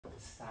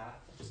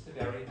just a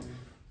very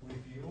brief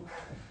review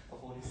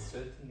of what is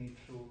certainly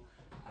true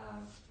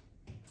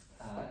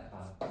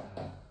about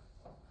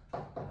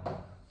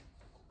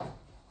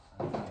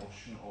the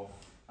notion of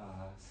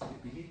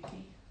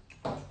stability.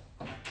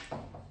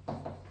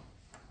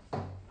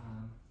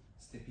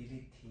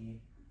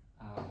 Stability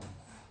of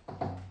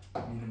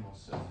minimal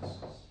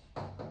surfaces.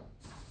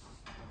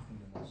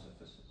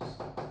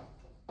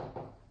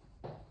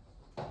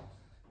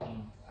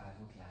 And I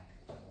would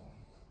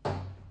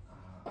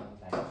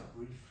like to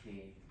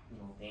briefly,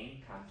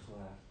 then come to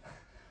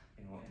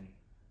an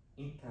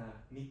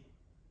intermittent,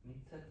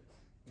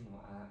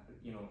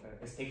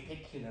 a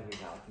spectacular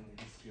result in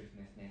the history of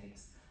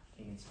mathematics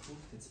in its proof.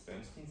 That's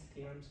Bernstein's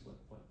theorems.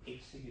 What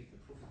actually is the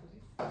proof of it?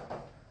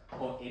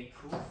 Or a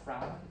proof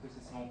rather, because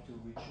it's not the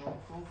original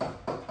proof.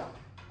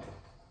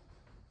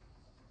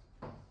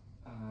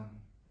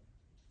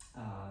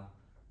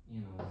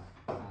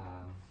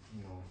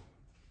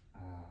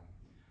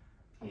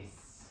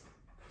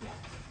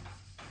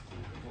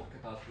 Talk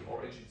about the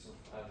origins of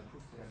the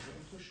proof that I'm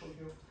going to show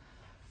you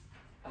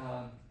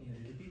in a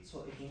little bit. So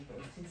again,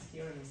 Bernstein's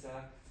theorem is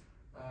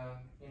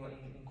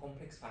in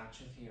complex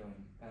function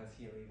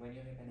theory, when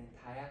you have an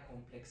entire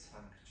complex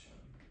function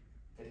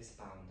that is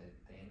bounded,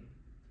 then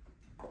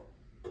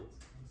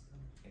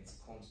it's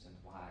constant.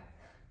 Why?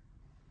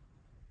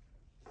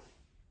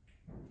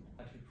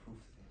 How do you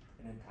prove that?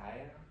 An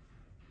entire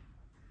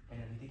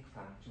analytic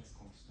function is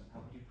constant. How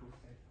would you prove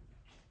that?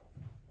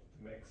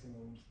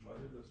 Maximum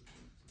modulus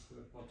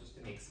principle. What does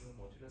the maximum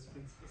modulus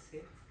principle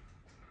say?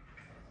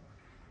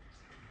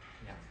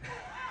 Yeah.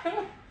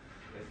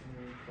 Let me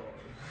recall.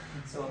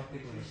 So the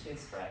cliche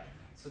is right.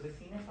 So the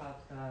thing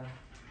about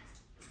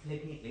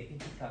let me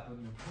pick up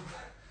on your proof.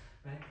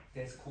 Right?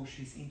 There's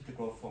Cauchy's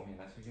integral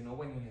formula. So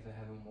when you have a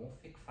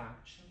homomorphic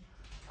function,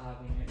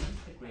 when you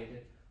integrate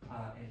it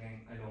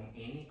along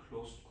any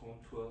closed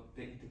contour,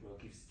 the integral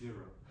gives 0.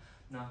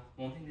 Now,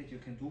 one thing that you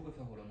can do with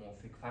a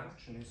holomorphic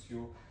function is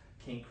you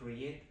can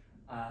create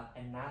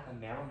another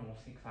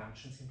meromorphic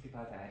function simply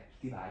by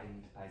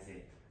dividing it by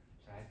z.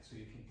 Right? So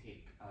you can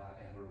take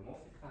a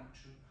holomorphic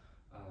function,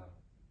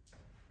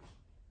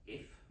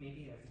 f,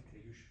 maybe, I think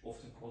they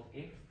often called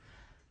f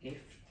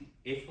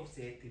of z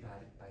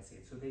divided by z.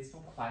 So it's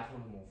not quite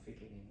holomorphic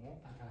anymore,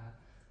 but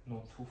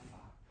not too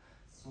far.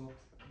 So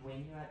when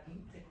you are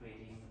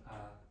integrating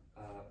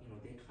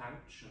that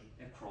function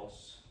across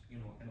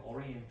an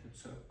oriented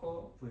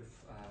circle with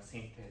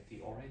center at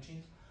the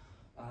origin,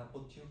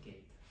 what do you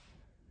get?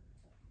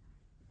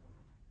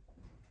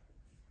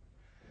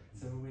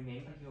 So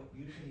remember, you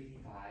usually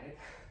divide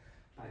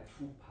by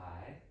 2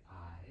 pi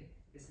I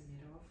as a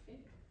matter of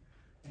fact.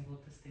 And what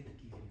does that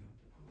give you?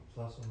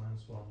 Plus or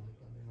minus 1,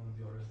 depending on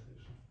the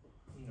orientation.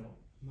 No.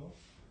 No?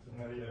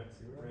 Yeah,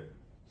 0.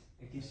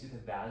 It gives you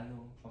the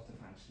value of the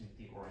function at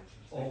the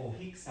origin. So it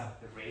picks up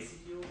the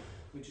residue,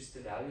 which is the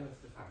value of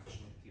the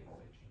function at the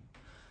origin.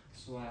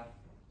 So,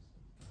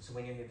 so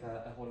when you have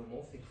a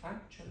holomorphic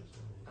function,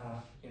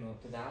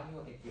 the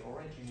value at the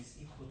origin is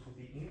equal to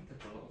the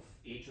integral of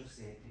h of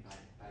z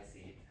divided by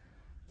z,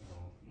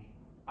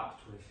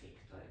 up to a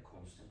factor, a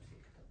constant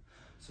factor.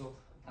 So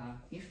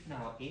if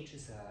now h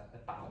is a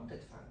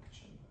bounded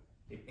function,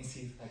 let me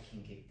see if I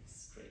can get this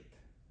straight.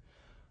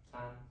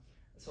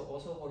 So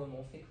also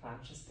holomorphic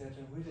functions, their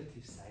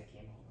derivatives are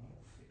again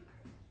holomorphic,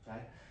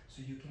 right?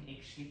 So you can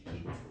actually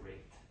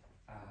iterate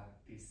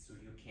this. So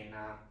you can,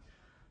 yeah.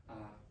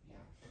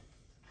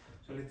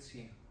 So let's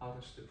see, how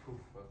does the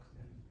proof work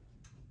then?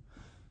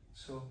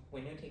 So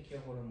when you take your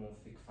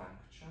holomorphic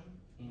function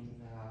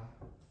in,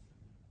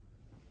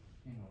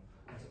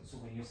 so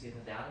when you say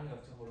the value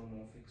of the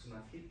holomorphic, so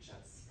my flip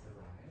charts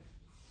arrive.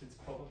 So it's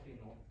probably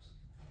not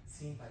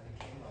seen by the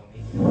camera,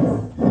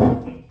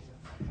 maybe.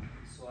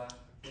 So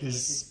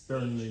It's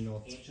certainly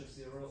not. h of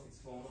 0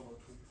 is 1 over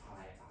 2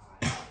 pi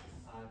I.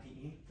 The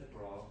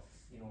integral,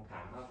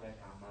 gamma, where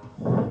gamma,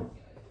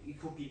 it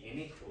could be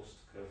any closed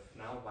curve,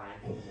 now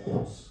winding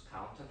modes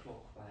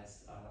counterclockwise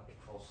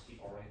across the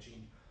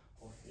origin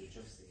of h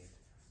of z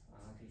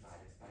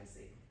divided by z.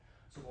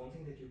 So one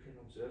thing that you can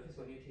observe is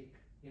when you take,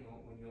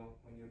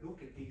 when you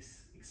look at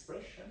this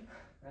expression,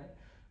 right,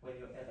 when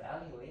you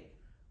evaluate,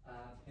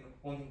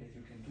 one thing that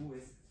you can do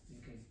is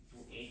you can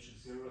do h of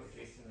 0 is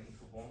less than or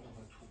equal to 1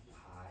 over 2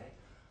 pi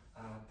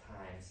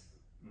times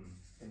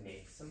the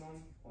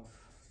maximum of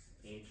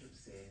h of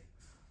z,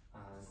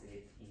 z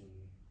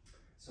in,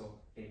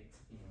 so that,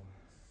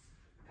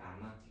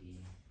 gamma d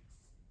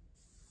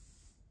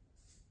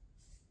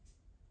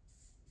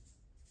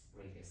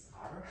radius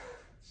r,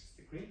 just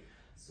degree,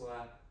 so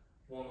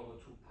 1 over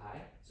 2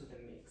 pi, so the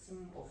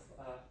maximum of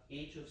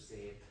h of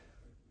z,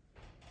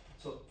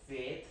 so z,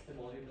 the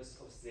modulus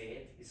of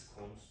z is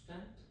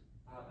constant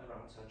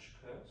around such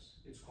curves,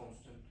 it's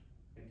constant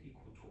and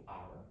equal to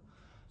r,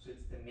 so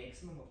it's the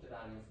maximum of the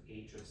value of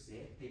h of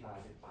z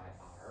divided by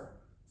r,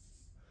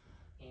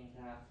 and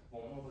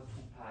 1 over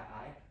 2 pi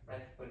I,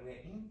 right, when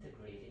we're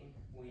integrating,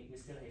 we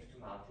still have to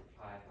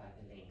multiply by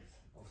the length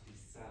of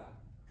this,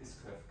 this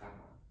curve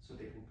gamma, so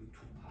that would be 2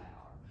 pi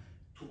r.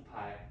 2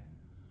 pi,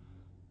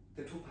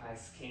 the 2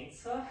 pi's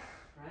cancel,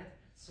 right?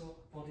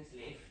 So what is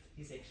left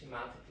is actually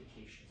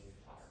multiplication with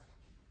r.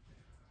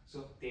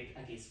 So that,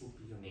 I guess, would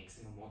be your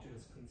maximum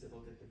modulus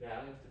principle, that the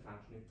value of the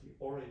function at the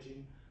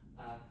origin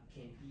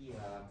can be,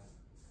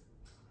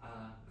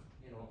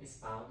 is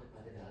bounded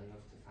by the value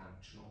of the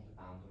function on the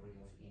boundary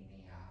of any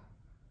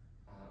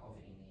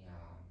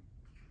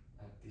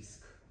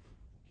disk.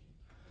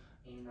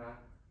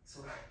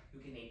 So you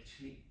can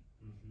actually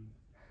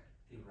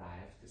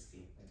derive the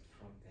statement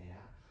from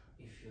there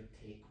if you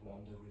take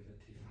one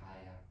derivative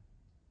higher.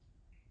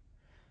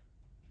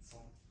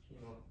 So,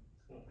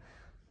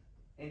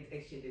 and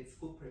actually that's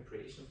good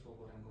preparation for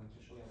what I'm going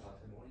to show you about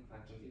harmonic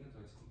functions, even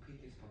though it's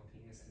completely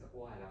spontaneous, and I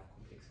love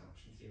complex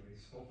function theory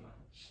so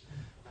much.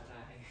 But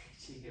I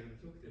actually haven't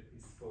looked at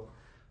this for,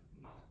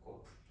 my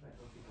God, I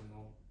don't even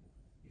know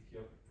if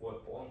you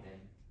were born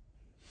then.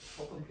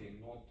 Probably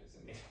not, as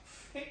a matter of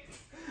fact.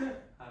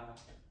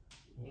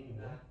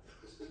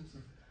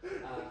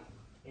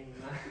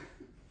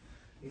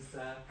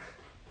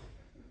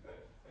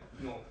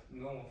 No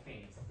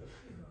offense.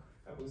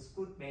 I was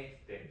good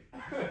math then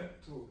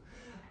too.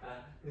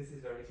 This is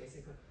very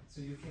classical.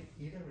 So you can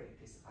iterate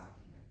this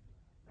argument,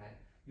 right?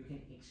 You can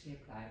actually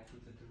apply it to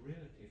the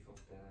derivative of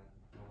the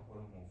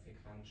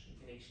holomorphic function.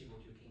 And actually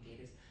what you can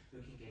get is,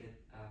 you can get an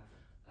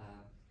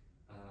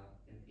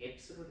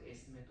absolute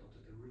estimate of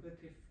the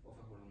derivative of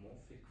a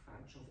holomorphic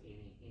function of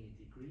any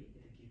degree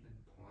at a given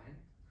point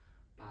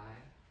by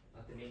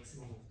the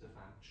maximum of the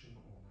function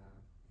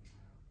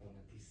on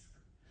a disk.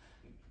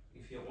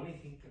 If you only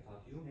think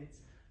about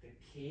units, the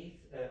k,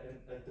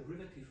 a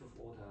derivative of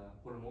order,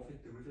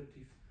 holomorphic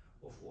derivative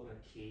of order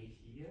k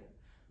here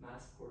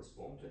must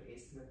correspond to an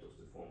estimate of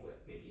the form where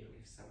maybe you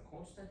have some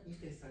constant.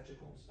 If there's such a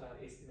constant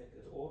estimate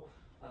at all,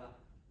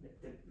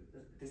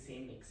 the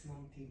same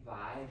maximum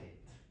divided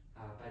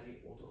by the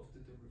order of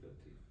the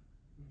derivative.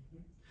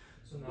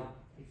 So now,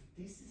 if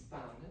this is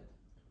bounded,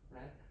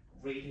 right,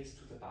 radius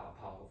to the power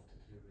of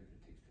the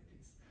derivative, that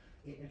is.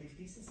 And if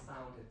this is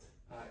bounded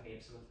in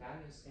absolute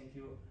values, and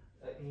you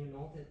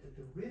know that the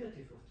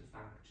derivative of the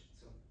function,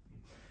 so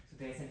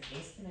there's an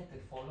estimate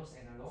that follows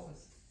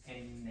analogously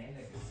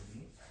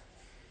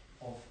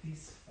of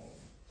this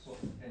form. So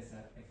there's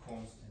a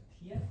constant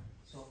here,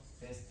 so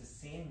there's the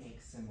same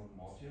maximum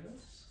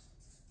modulus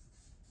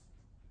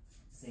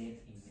Z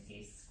in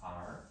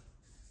SR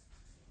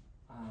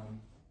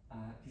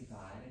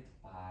divided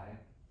by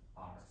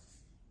R.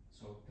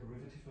 So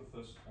derivative of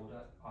first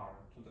order R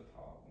to the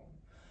power 1.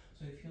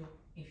 So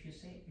if you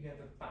say you have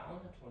a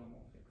bounded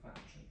holomorphic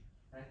function,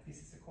 right? This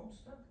is a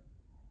constant.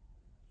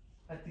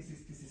 This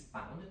is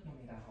bounded no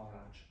matter how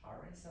large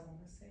R is, I want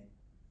to say.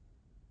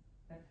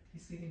 And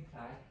this will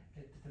imply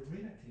that the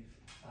derivative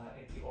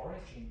at the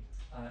origin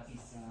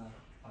is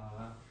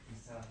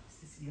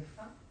this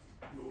Irfan?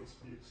 No, it's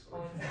me,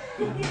 Oh,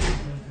 sorry.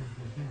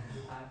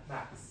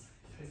 Max.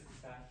 This is,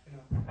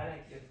 I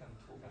like Irfan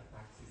too, but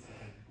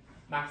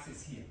Max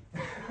is here.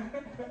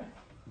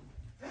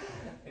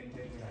 And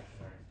then we like to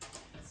learn.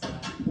 So,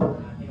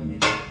 they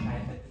imply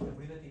that the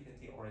derivative at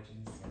the origin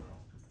is 0.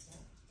 Yeah?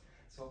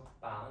 So,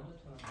 bounded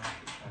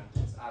holomorphic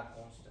functions are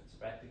constants,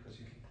 right? Because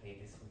you can play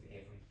this with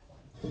every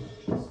point,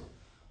 which is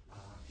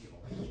the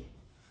origin.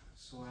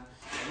 So,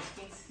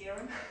 Einstein's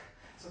theorem.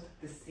 So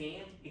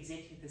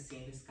exactly the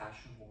same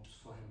discussion holds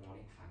for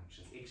harmonic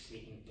functions,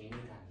 actually in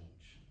any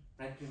dimension.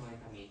 Right? In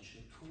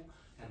dimension 2,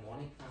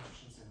 harmonic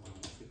functions and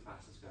holomorphic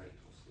functions very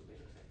closely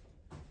related.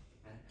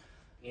 Right?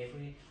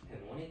 Every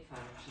harmonic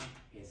function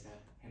has a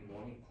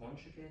harmonic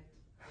conjugate,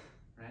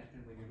 right?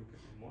 And when you look at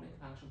the harmonic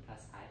function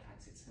plus I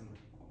times its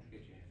harmonic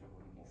conjugate, you have a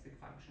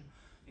holomorphic function,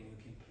 and you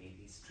can play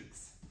these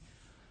tricks.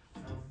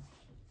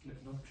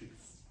 Not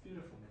tricks,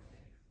 beautiful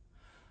mathematics.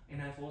 And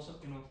I've also,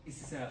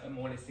 this is a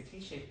more or less a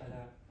cliche, but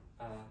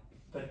a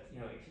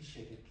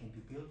cliche that can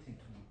be built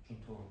into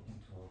actual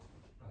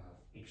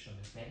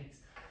mathematics,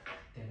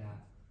 that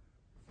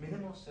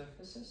minimal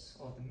surfaces,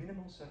 or the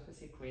minimal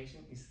surface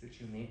equation, is the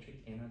geometric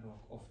analog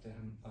of the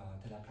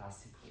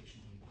Laplace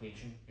equation. The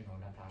equation,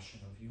 Laplacian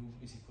of u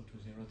is equal to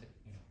 0. That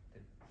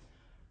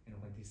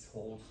when this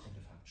holds, then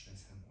the function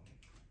is harmonic.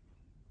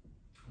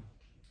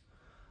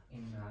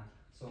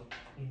 So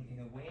in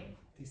a way,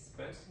 this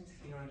Bernstein's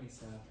theorem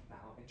is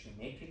now a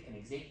geometric, an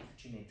exact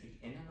geometric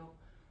analog.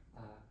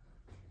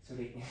 So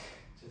let me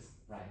just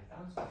write it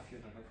down. So if you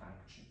have a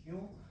function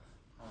u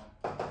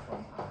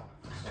from R,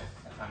 so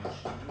a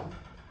function u,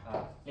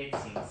 let's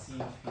say C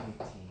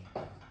infinity,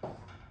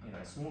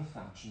 a smooth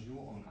function u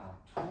on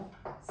R2,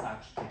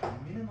 such that the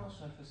minimal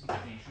surface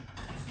equation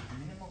is the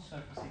minimal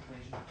surface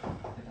equation,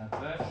 the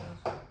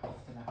divergence of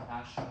the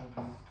Laplacian of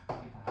u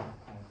divided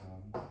by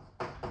 1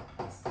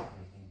 plus the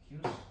gradient q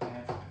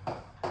squared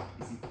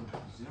is equal to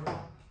 0.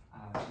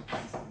 So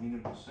this is the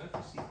minimal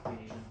surface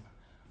equation.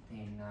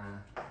 Then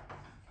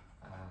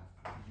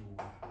u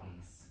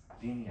is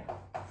linear.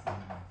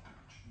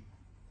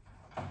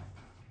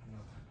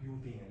 U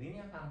being a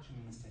linear function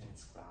means that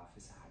its graph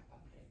is a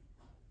hyperplane.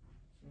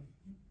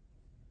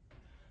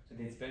 So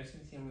that's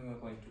Bernstein's theorem. We are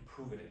going to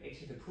prove it.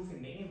 Actually, the proof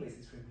in many ways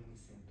is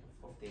reminiscent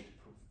of data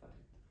proof, but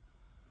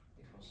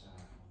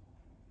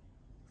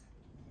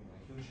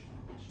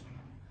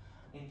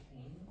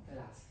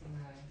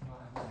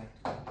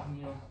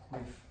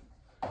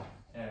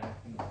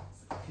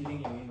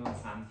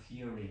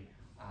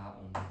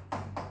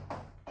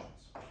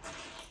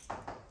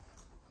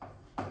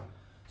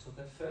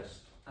the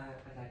first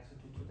I'd like to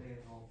do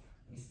today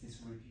is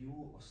this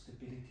review of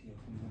stability of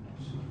neural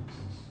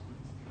surfaces.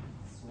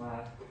 So,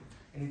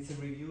 and it's a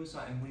review, so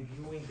I'm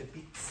reviewing the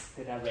bits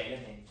that are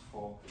relevant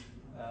for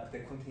the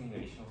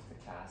continuation of the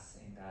class,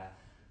 and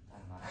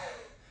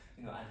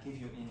you know, I'll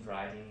give you in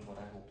writing what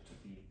I hope to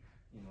be,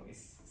 you know,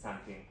 is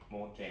something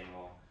more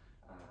general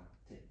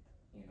that,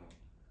 you know,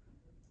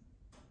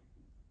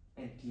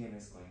 and DM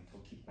is going to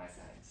keep my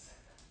science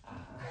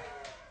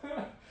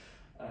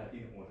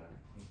in order.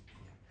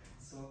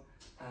 So,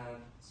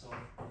 so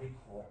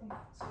recall.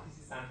 So this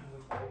is something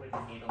we've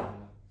already made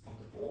on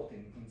the board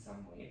in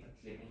some way, but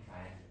let me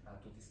try and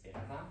do this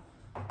better now.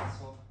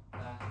 So,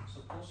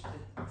 suppose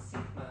that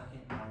sigma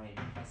in Rn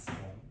plus 1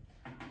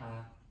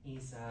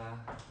 is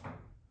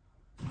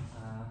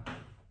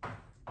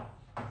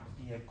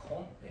be a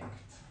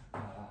compact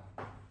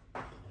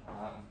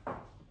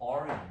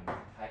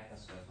oriented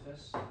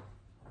hypersurface.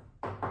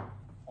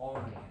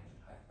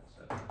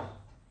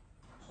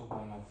 So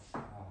one of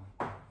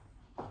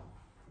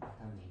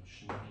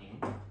dimension n,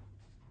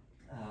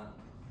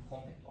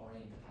 compact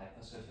oriented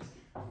hypersurface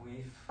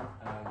with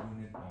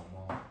unit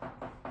normal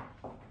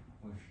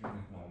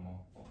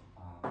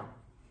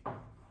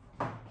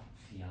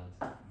field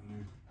mu.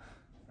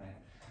 Right?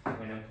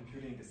 When I'm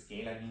computing the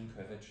scalar mean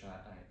curvature,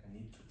 I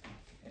need to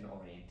pick an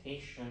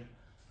orientation.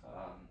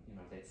 You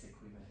know, that's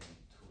equivalent to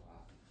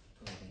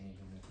having a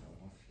unit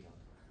normal field,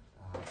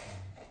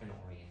 an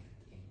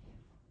oriented in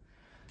here.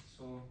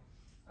 So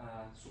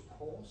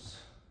suppose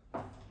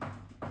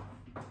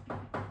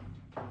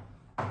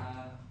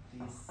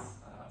this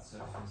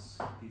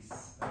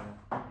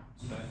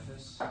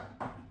surface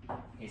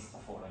has the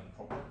following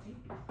property,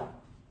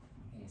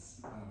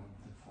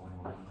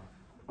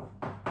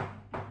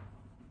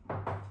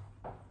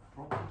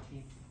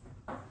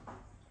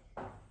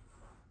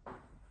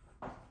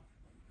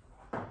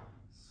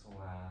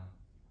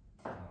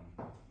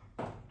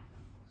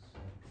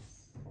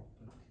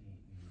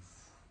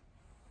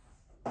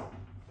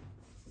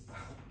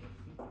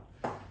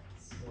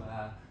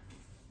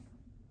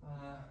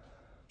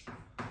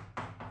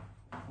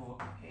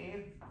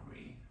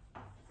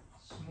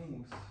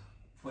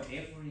 for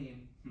every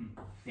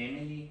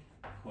family,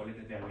 call it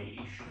a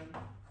variation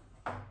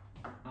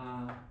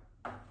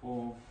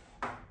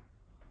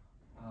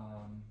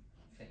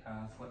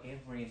for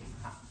every,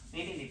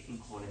 maybe we can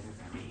call it a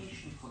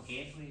variation for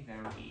every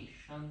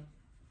variation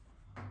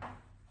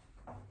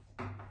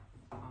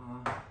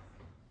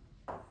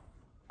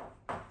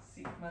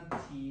sigma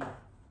t,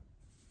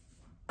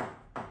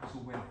 so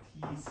where t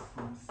is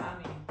from some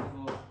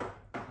interval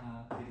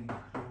that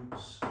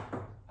includes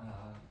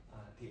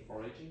the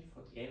origin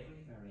for every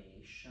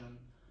variation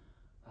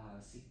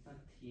sigma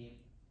t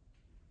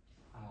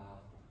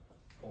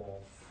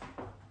of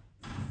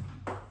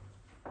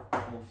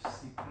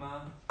sigma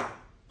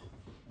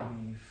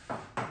with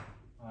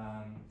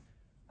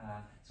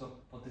so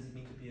what does it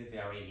mean to be a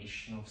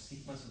variation of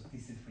sigma? So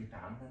this is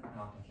redundant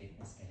now, but let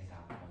me spell it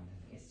out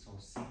nonetheless. So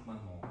sigma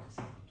naught is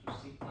equal to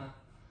sigma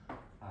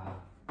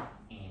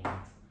and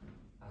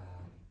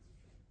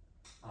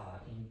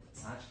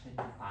such that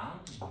the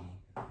boundary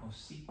of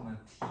sigma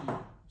t,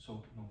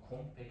 so no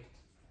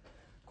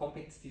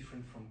compact is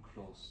different from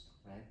closed,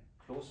 right?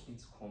 Closed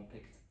means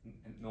compact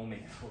and no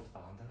manifold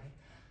boundary.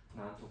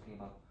 Now I'm talking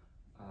about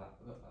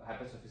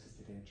hypersurfaces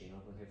that in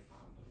general will have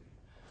boundary.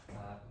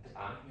 The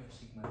boundary of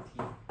sigma t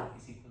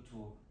is equal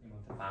to, you know,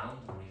 the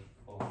boundary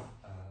of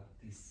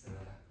this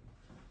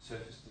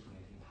surface that we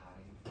have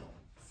imparting from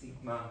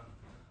sigma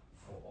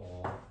for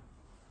all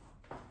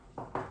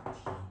t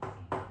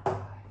in I.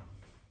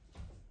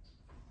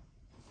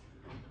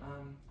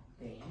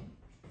 Then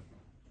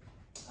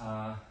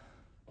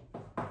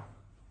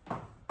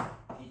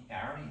the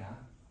area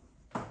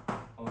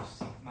of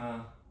sigma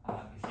is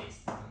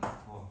estimate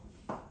for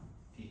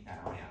the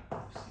area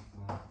of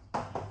sigma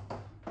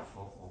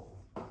for all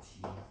t.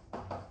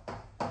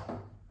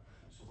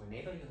 So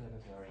whenever you have a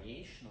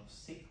variation of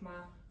sigma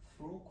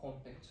through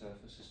compact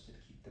surfaces that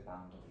keep the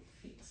boundary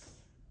fixed,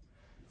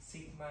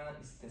 sigma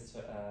is the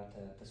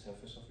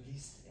surface of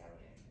least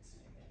area in this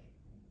family.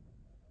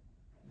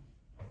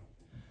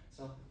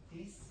 So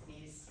this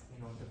is, you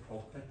know, the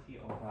property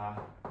of a,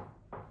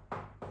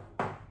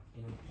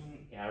 you know, in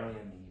area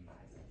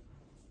minimizer.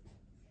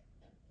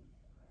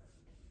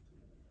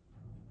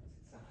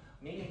 So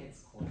maybe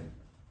let's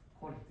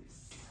call it this.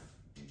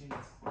 Maybe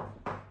let's call it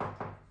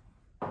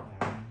area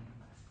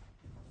minimizer.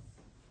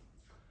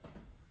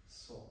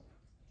 So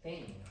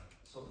then,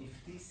 so if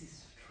this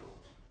is true,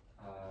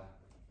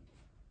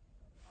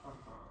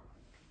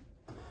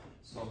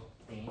 so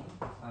then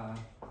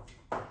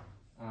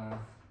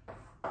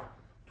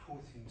two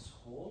things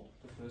hold.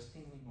 The first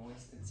thing we know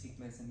is that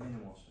sigma is a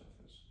minimal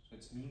surface, so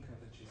its mean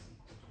curvature is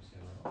equal to 0.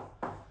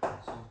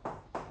 So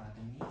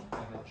the mean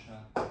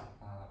curvature of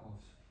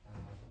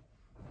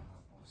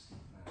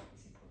sigma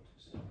is equal to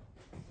 0.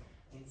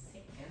 And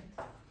second,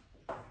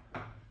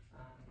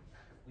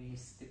 we have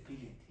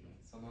stability.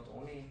 So not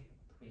only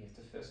we have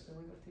the first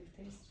derivative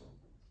test, so we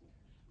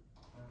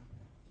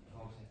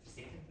also have the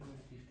second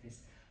derivative test.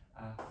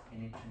 and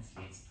it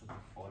translates to the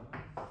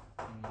following.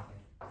 And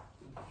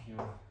if you,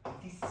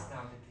 this is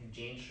now the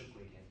tangential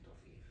gradient of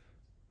f,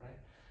 right?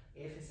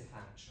 F is a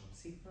function of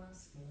sigma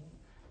smooth,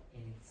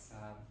 and it's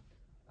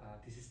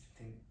this is the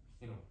thing,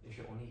 you know, if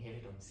you only have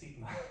it on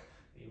sigma,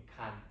 you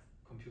can't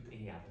compute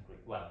any other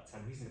gradient. Well, it's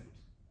unreasonable.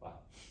 Well,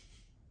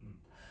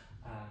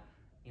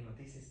 you know,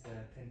 this is the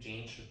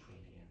tangential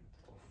gradient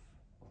of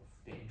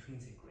the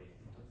intrinsic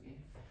gradient of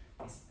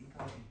f is bigger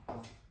or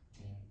equal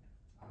than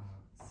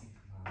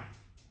sigma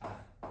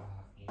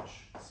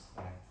h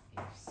squared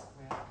f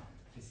squared.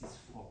 This is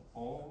for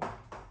all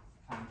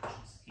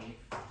functions f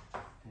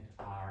that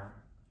are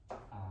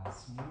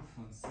smooth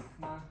on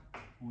sigma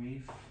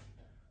with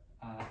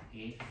f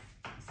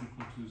is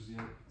equal to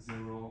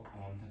 0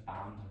 on the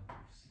boundary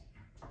of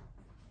sigma.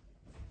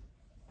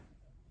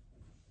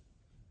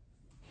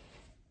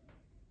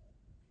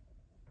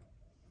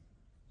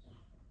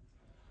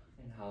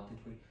 And how did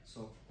we,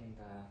 so, and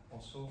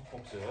also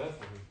observe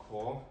or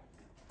recall,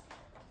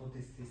 what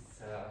is this,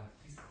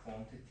 this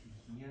quantity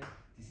here?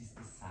 This is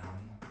the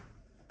sum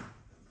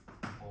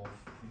of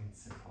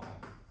principal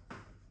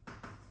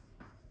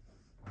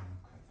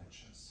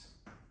curvatures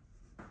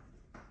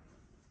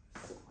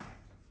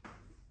squared.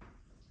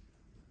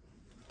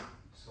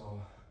 So,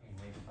 you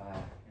know, if I,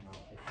 you know,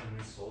 I can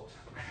resort, so,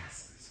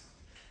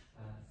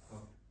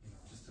 you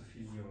know, just to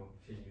fill you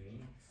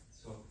in.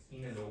 So,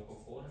 in a local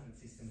coordinate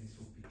system, this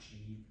would be G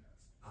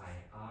I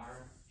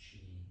R, G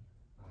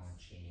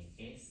J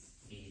S,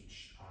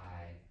 H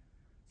I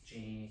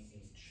J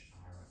H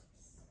R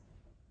S.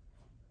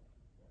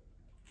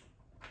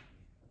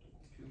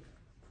 Compute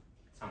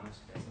sum of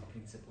squares of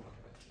principal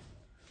curvature.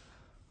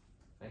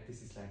 Right,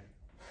 this is like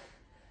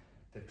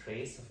the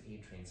trace of A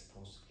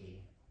transpose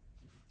A,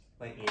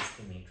 where A is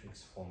the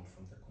matrix formed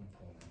from the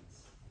components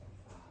of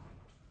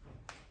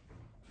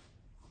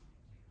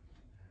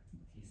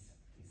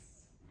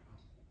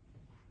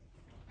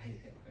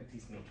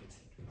these matrix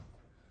entries.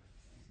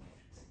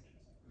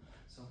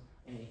 So,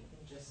 and I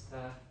can just,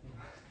 you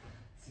know,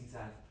 since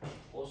I've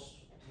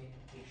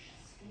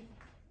ostentatious,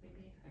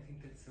 maybe, I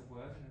think that's a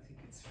word, and I think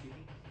it's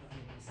fitting,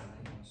 maybe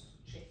somebody wants to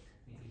check,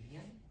 maybe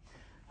Lian,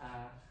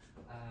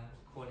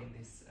 calling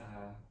this,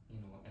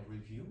 you know, a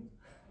review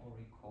or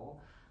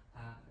recall.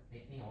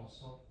 Let me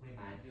also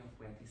remind you of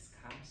where this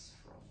comes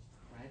from,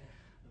 right?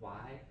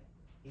 Why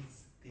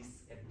is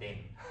this a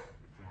then,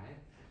 right?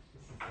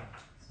 This is a,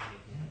 so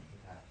maybe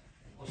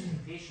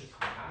ostentatious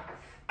remark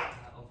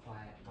of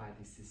why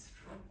this is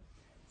true.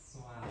 So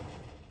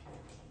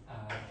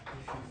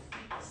if you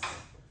fix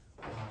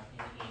an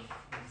f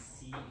and c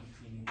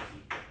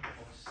infinity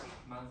of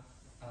sigma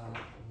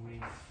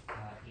with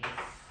f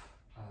is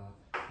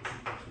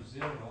equal to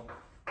 0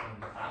 on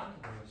the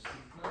boundary of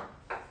sigma,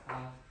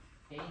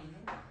 then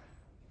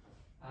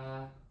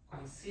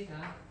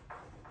consider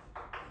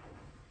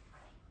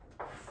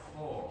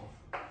for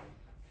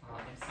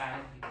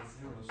epsilon equals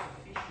 0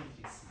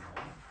 sufficiently small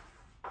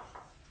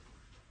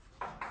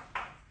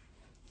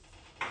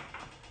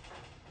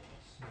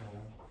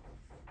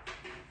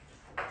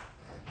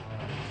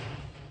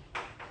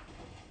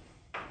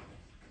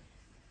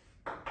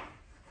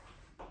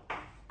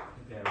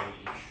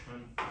variation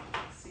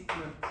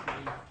sigma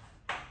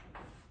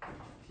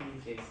t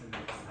takes an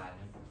epsilon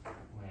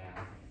where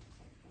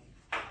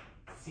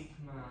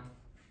sigma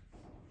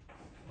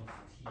of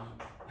t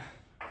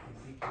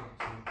is equal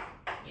to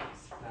x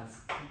plus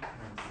t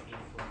times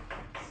f of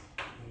x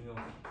mu of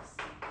x,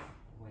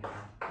 where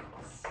x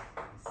is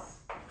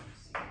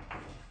sigma.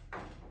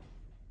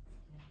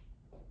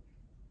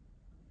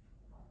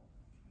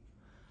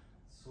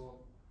 So,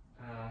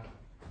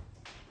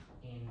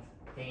 and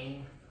then,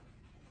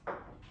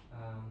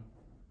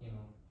 you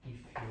know, if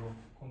you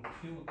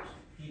compute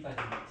d by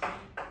dt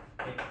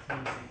at t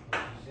is equal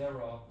to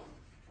 0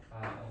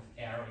 of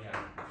area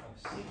of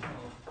sigma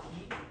of t,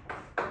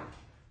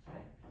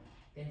 right,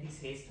 then this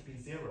has to be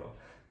 0.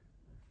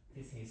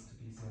 This has to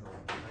be 0,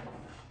 right?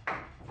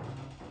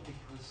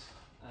 Because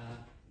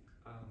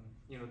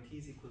you know, t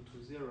is equal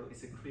to 0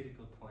 is a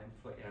critical point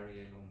for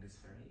area along this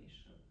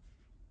variation.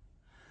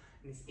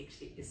 And it's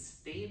actually a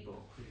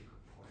stable critical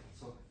point.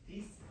 So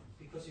this,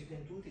 because you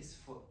can do this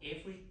for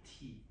every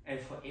t,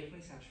 for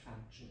every such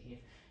function f,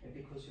 and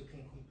because you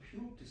can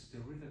compute this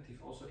derivative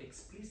also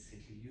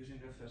explicitly using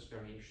the first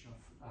variation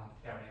of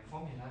area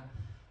formula,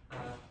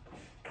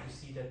 you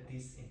see that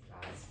this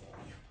implies what?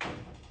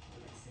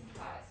 This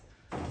implies,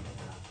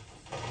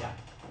 yeah,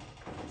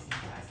 this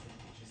implies that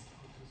h is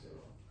equal to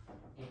 0.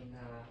 And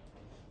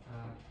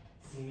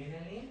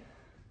similarly,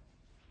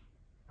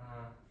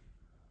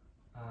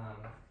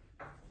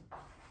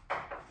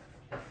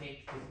 the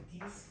fact that d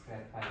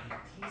squared by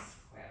dt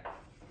squared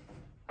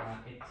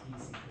at t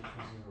is equal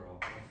to 0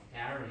 of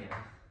area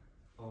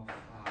of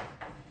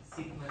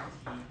sigma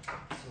t,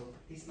 so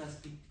this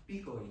must be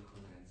bigger or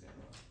equal than 0,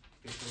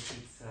 because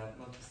it's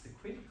not just a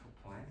critical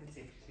point, it's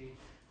actually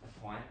a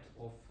point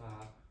of,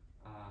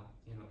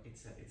 you know,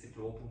 it's a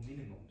global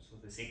minimum, so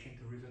the second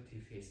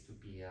derivative has to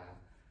be,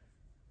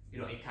 you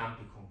know, it can't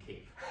be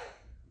concave,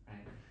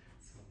 right?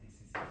 So this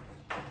is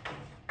it.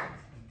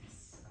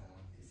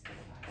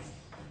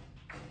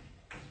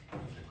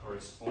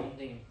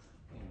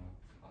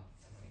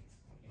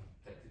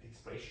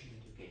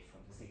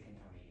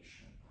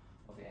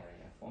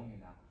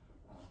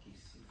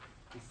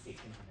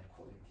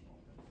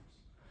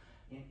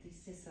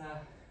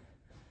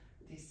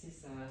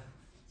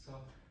 so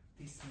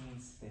this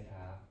means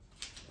that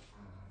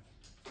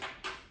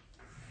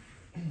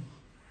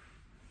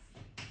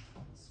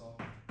so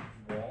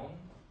 1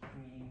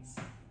 means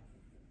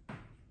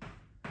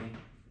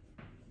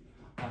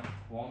that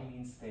 1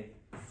 means that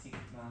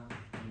sigma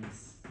is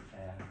a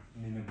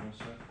minimal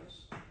surface.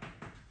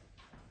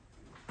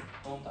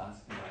 Don't ask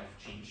me why I've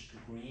changed to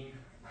green.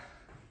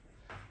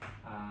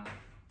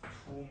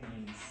 2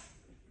 means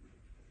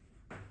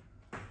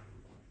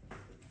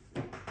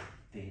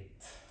that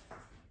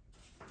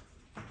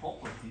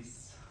properties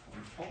on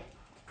top,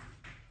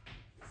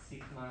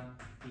 sigma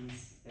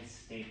is a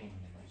stable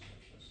minimal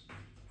surface.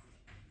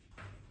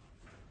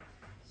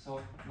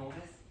 So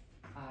notice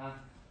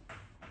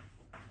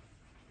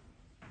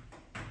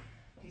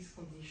these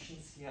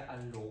conditions here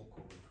are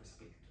local with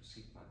respect to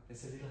sigma.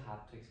 It's a little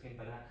hard to explain,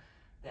 but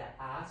there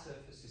are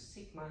surfaces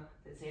sigma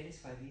that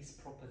satisfy these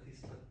properties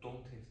but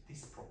don't have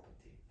this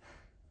property.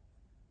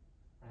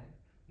 Right?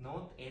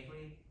 Not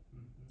every.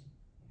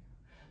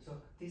 So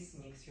this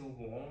makes you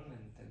warm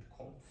and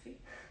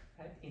comfy,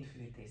 right?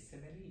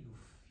 Infinitesimally, you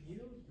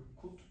feel you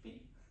could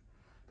be,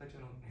 but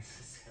you're not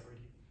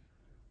necessarily.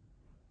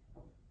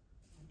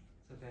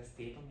 So there are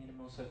stable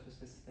minimal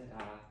surfaces that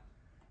are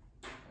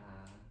not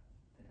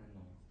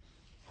minimal.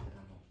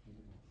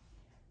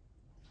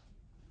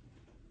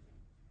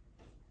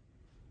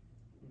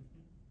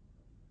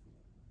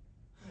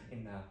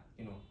 In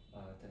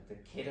the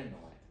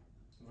ketanoid.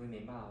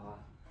 Remember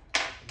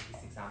in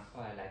this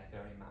example I like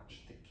very much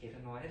the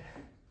ketanoid,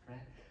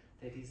 right?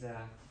 That is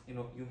you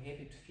have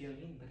it filled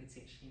in, but it's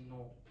actually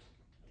not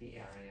the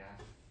area.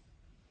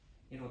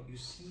 You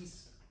see.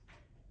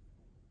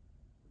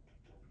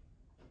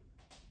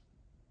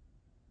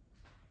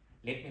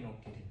 Let me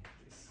not get into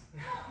this.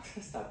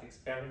 Start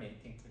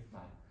experimenting with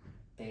my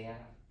bare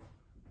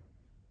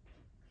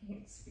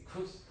hands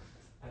because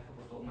I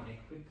forgot all my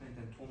equipment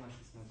and Thomas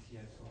is not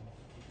here, so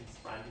he will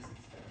run these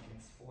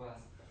experiments for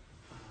us.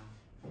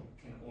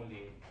 Can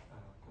only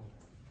go.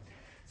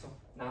 So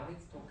now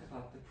let's talk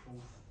about the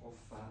proof of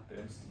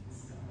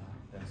Bernstein's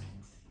theorem.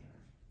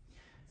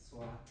 So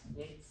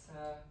let's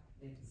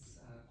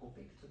go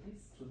back to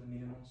this, to the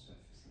minimal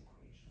surface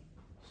equation.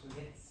 So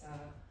let's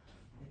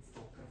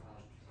talk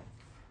about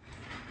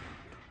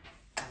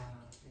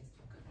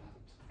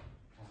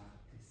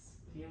this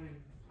theorem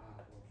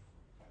of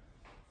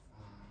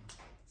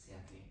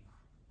Sergei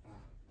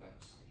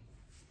Bernstein.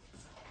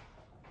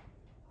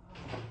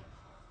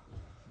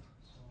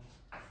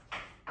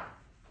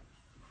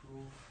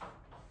 Proof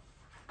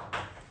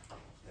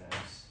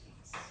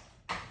Bernstein's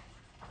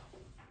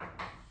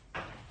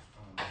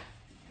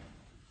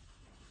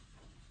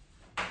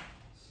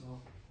So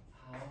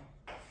how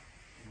do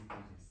we do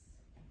this?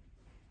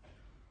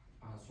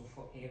 So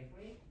for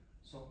every,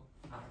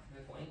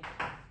 we're going to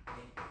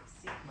make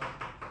sigma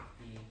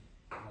the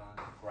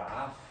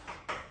graph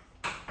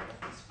of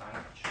this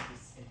function,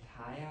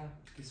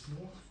 this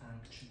smooth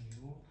function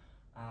u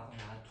on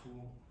R2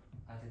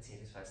 that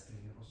satisfies the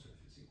minimal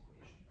surface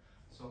equation.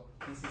 So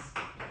this is just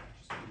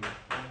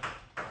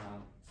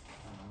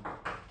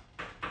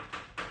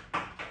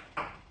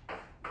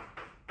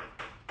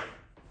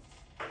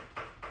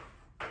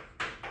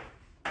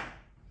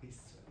this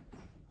surface.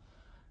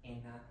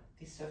 And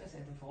this surface,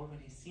 and we've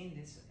already seen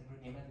this, and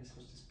remember this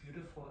was this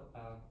beautiful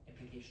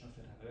application of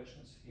the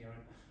divergence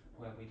theorem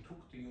where we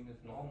took the unit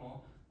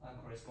normal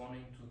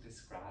corresponding to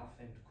this graph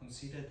and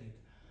considered it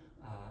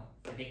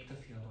a vector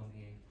field on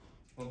the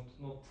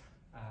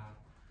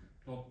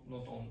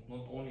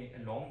not only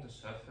along the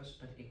surface,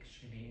 but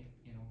actually,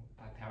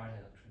 by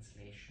parallel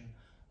translation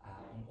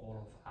on all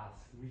of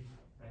R3,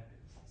 right?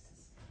 Because this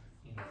is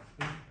in R3,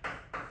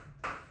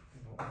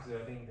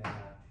 observing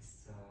that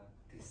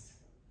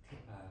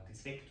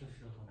this vector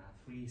field on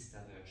R3 is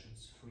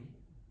divergence free.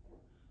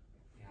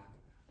 Yeah,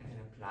 and then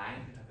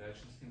applying the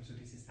divergence theorem. So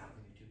this is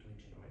something that you do in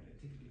general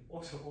relativity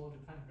also all the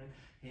time, right?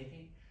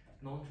 Having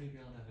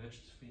non-trivial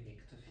divergence-free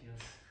vector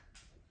fields,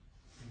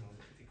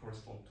 they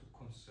correspond to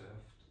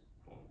conserved.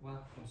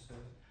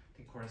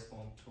 They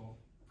correspond to.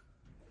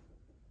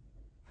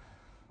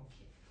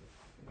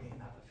 Okay,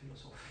 another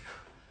philosophical.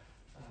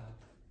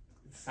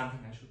 It's something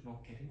I should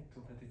not get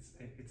into, but it's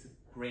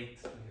great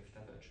to have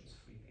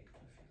divergence-free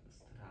vector fields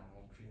that are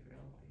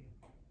non-trivial.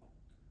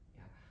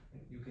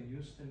 You can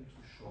use them to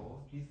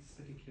show in this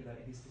particular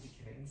instance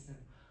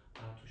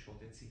to show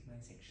that sigma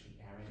is actually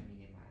area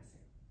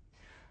minimizing.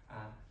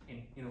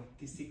 And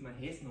this sigma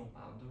has no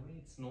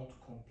boundary, it's not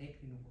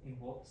compact. In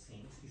what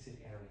sense is it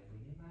area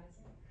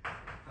minimizing?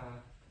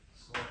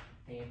 So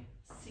then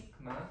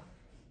sigma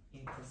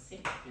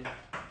intersected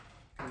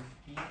with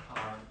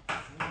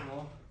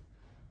BR0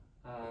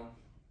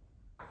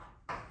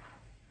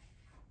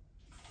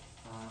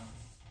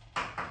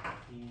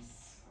 is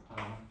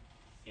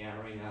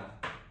area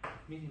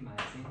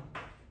minimizing.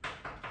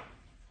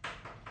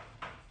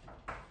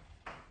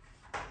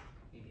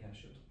 Maybe I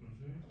should.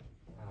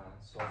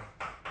 So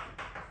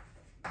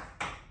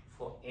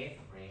for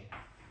every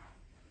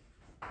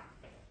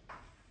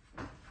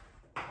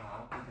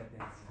r bigger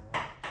than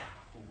 0,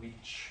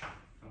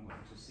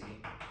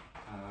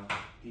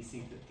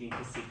 the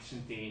intersection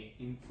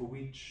for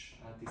which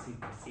this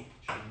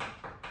intersection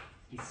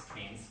is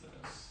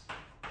transverse.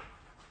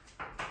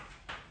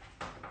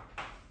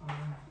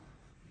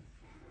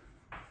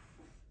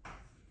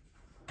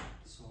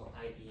 So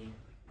i.e.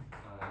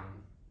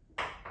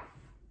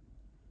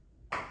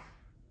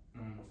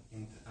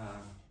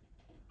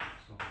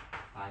 So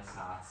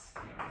Weisart's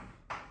theorem.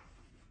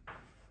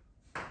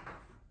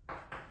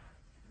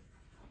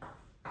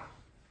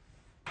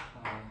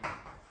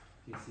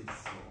 This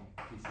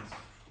is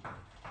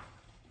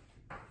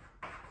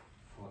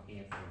for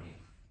every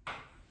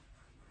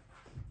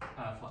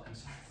I'm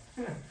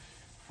sorry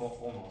for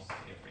almost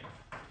every.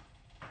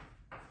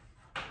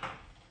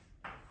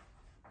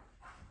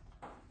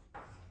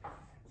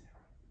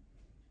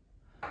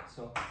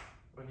 So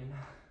when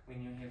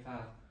you have a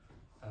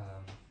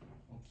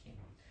okay,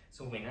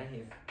 so when I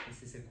have, this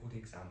is a good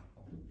example.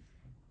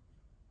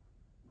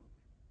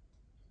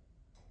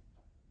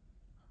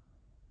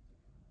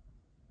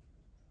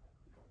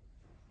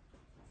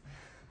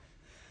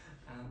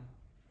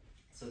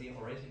 So the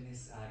origin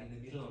is in the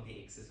middle on the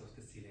axis of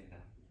the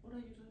cylinder. What are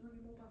you doing on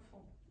your mobile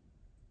phone?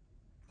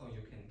 Oh,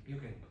 you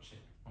can watch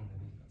it on the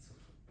video.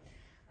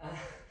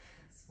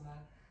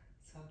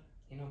 So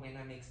you know, when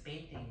I'm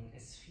expanding a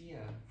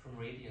sphere from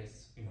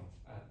radius, you know,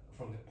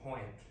 from the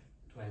point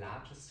to a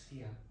larger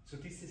sphere. So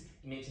this is,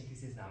 imagine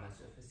this is now my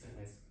surface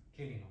area. It's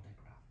clearly not a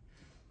graph,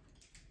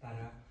 but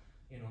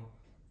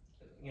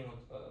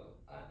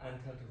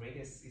until the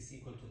radius is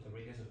equal to the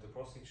radius of the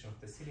cross section of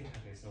the cylinder,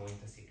 there is no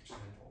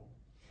intersection at all.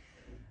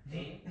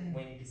 Then,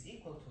 when it is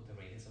equal to the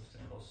radius of the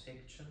cross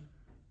section,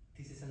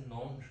 this is a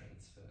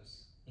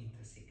non-transverse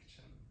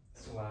intersection.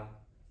 So,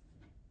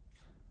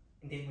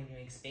 and then when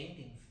you're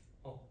expanding,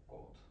 oh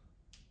God,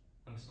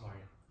 I'm sorry.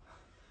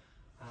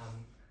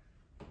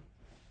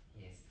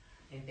 Yes,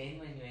 and then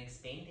when you're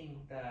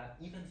expanding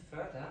even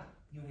further,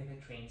 you have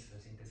a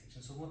transverse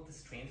intersection. So what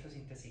does transverse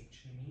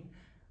intersection mean?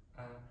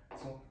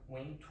 So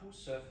when two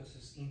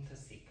surfaces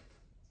intersect,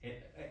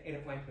 at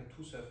a point where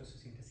two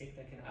surfaces intersect,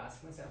 I can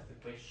ask myself the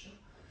question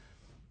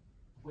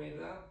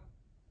whether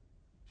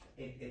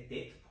at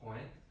that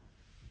point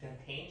the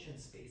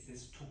tangent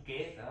spaces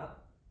together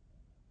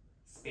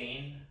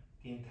span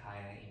the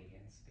entire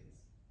ambient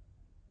space,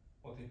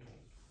 or they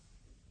don't.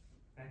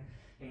 Right?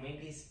 And when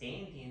they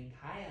span the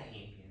entire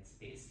ambient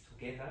space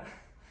together,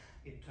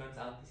 it turns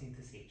out this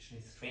intersection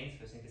is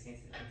transverse in the sense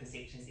that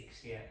intersection is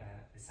actually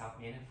a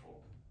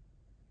submanifold.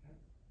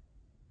 Right?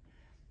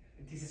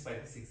 This is why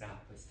this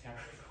example is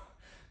terrible,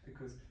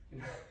 because you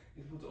know,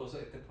 it would also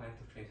at the point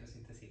of transverse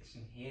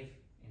intersection have,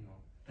 you know,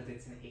 but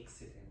it's an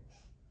accident,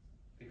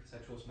 because I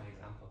chose my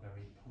example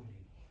very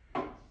poorly.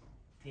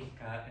 Take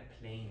a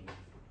plane.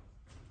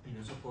 You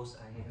know, suppose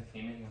I have a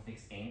family of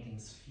expanding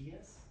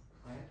spheres,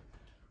 right?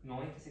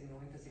 No intersection,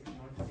 no intersection,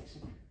 no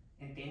intersection,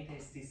 and then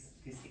there's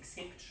this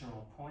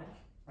exceptional point,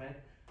 right?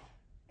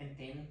 And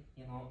then,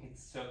 you know,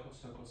 it's circles,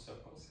 circles,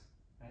 circles,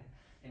 right?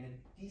 And at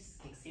this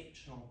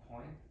exceptional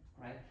point,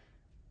 right?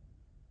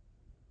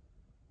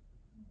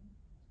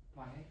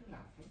 Why are you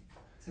laughing?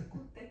 That's a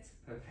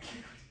perfectly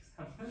good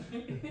example.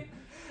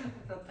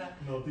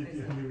 No,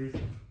 the only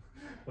reason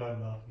why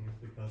I'm laughing is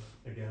because,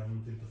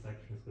 again, the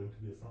intersection is going to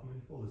be a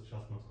submanifold. It's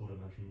just not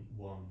codimension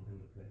 1 in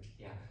the plane.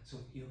 Yeah,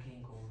 so you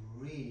can go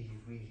really,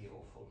 really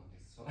awful on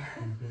this. So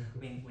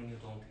when you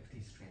don't have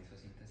this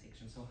transverse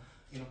intersection. So,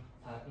 you know,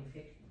 in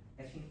fact,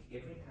 I think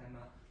every time,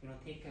 you know,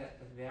 take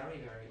a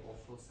very, very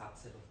awful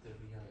subset of the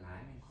real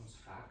line and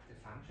construct a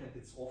function, and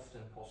it's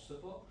often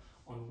possible,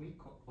 on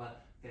well,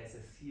 there's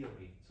a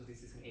theory. So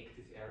this is an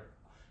active error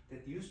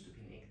that used to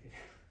be an active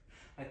error.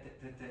 But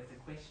the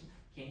question,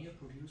 can you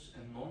produce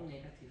a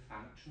non-negative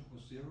function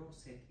whose zero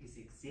set is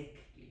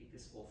exactly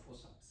this awful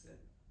subset?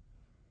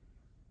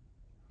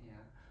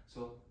 Yeah,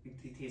 so it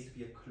has to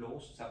be a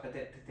closed sub, but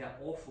they're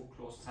awful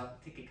closed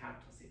sub. Take a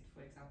Cantor set,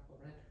 for example,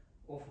 right?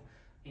 Awful.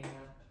 And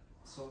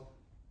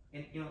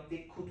and you know,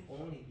 they could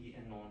only be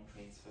a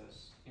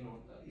non-transverse. You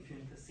know, if you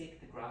intersect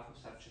the graph of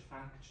such a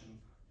function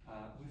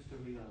with the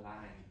real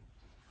line,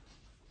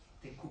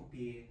 they could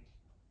be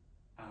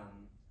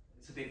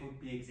so they would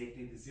be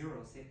exactly the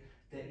zero set.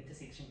 The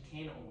intersection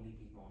can only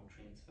be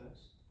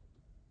non-transverse,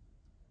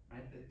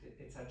 right?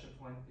 At such a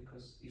point,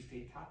 because if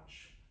they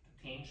touch, the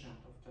tangent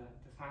of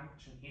the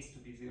function has to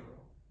be zero.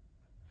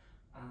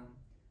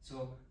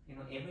 So, you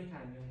know, every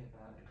time you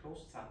have a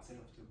closed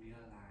subset of the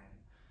real line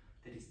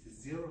that is the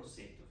zero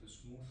set of a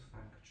smooth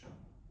function,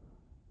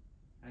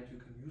 right? You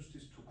can use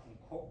this to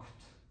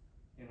concoct,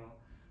 you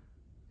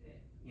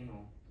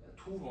know,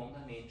 two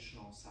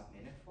one-dimensional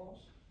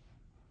submanifolds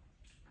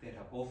that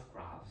are both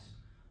graphs,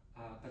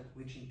 but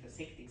which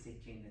intersect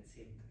exactly in that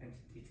set, and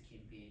it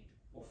can be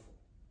awful.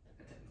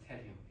 I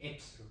tell you,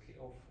 absolutely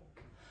awful.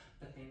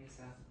 But then it's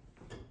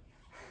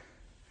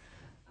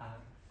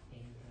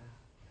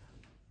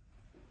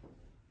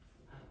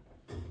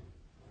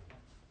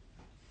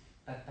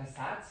but by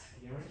Weisart's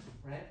theorem,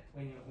 right?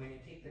 When you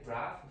take the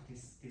graph of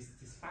this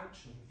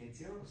function with that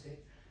zero set,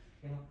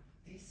 you know,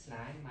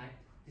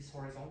 this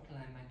horizontal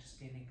line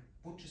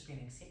would just be an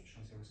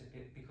exceptional zero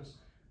set, because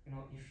you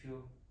know, if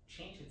you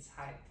change its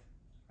height,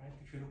 right?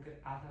 If you look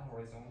at other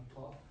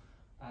horizontal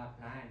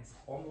lines,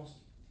 almost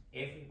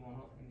every one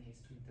of them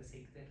has to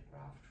intersect that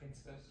graph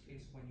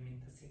transversely. So when you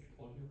intersect,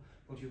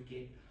 what you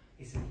get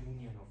is a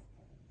union of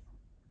points.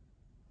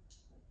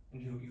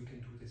 And you can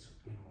do this,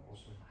 you know,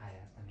 also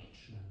higher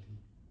dimensionally.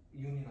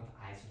 Union of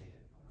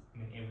isolated points.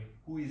 I mean,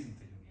 who isn't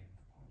the union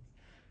of points?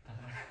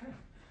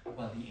 But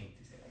well, the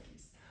empty set, at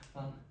least.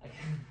 Well,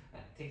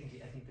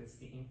 technically, I think that's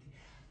the empty.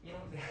 You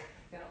know,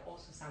 there are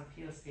also some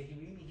fields that you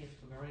really have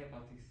to worry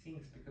about these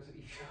things, because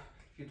if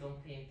you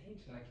don't pay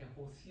attention, like your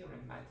whole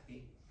theorem might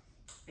be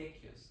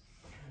vacuous.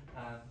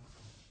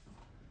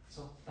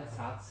 So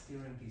Bassat's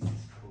theorem, this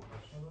is true.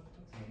 Question about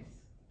this? Yes.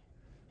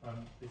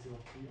 Is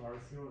your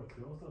PR0 a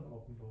closed or an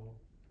open door?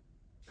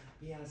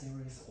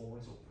 PR0 is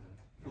always open.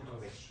 Good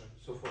question.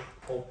 So for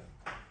open.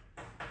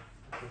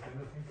 Because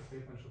then I think the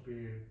statement should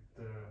be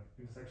the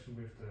intersection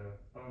with the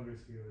boundary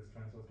sphere is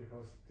transverse,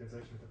 because the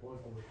intersection with the ball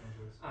is always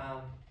transverse.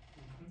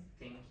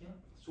 Thank you.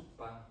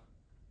 Super.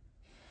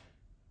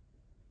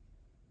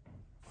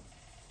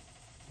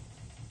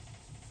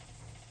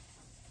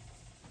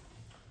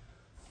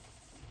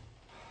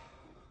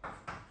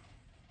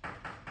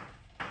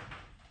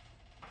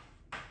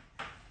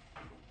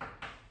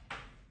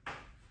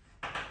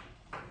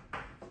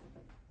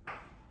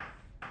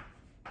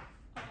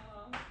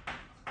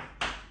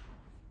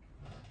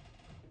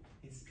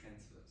 It's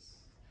transverse.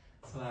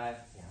 So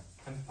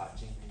I'm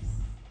fudging this.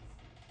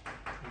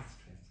 It's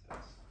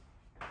transverse.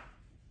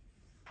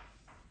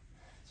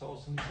 So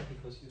also, Misha,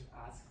 because you've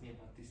asked me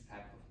about this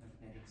type of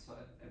mathematics, so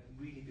a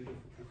really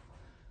beautiful book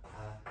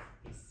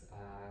is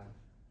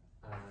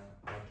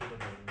by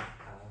Gilman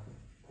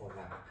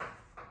Pollack.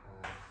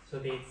 So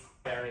that's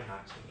very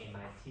much an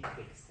MIT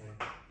text, and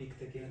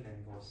Victor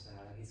Gilman was,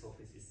 his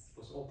office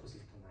was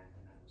opposite to mine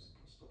when I was a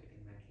postdoc at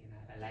MIT, and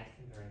I liked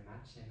him very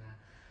much, and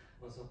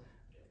also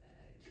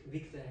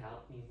Victor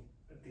helped me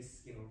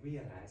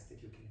realize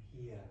that you can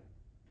hear,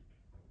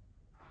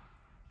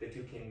 that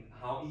you can,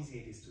 how easy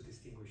it is to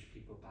distinguish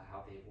people by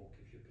how they walk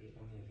if you pay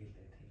only a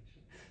little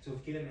attention. So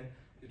with Gilman,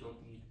 you don't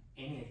need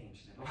any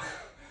attention at all.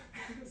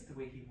 Because the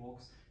way he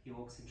walks in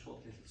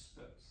short little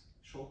spurts,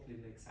 short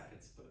little excited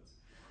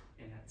spurts.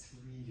 And that's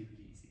really,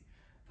 really easy.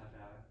 But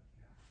yeah,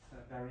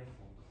 very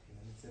fond of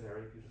him, and it's a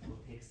very beautiful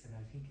text, and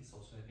I think it's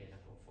also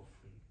available for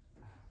free,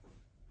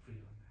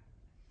 free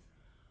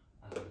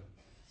online.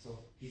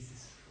 So this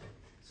is true.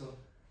 So,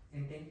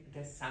 and then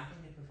there's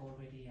something that we've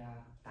already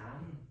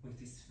done with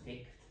this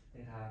fact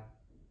that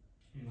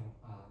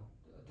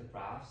the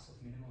graphs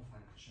of minimal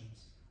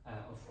functions,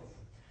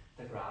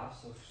 the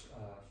graphs of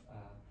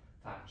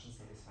functions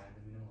satisfying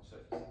the minimal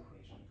surface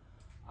equation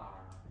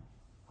are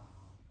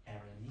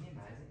area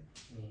minimizing.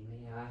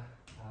 Namely,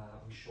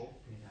 we showed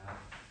that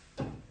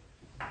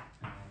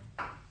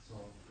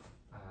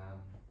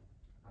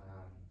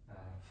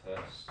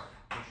first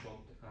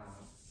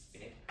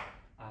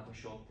we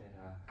showed that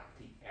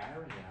the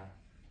area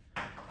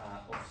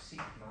of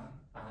sigma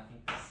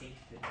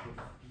intersected with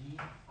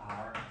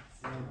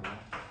BR0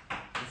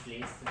 is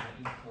less than or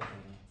equal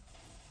than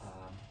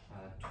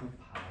 2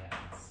 pi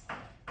r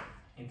squared.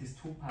 And this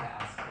 2 pi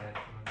r squared,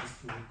 just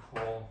to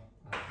recall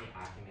the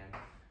argument,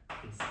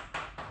 is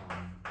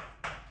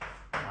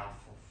half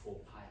of 4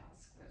 pi r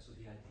squared. So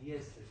the idea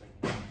is that when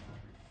you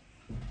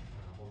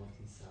have all of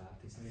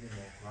these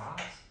minimal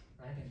graphs,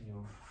 right, and you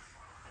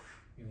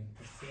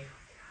intersect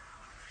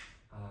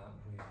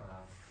with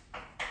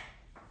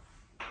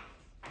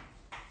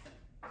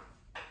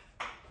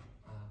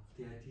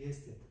the idea is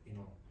that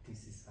this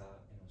is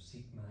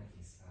sigma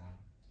is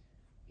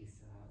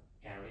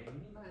area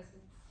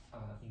minimizing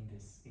in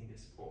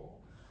this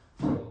ball.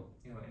 So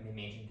and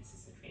imagine this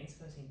is a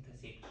transverse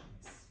intersection.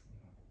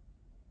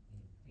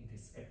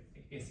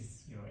 This is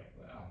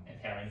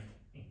apparent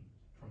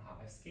from how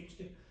I sketched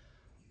it.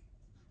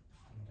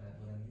 And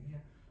what I mean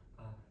here,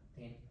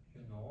 then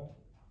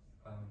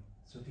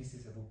so this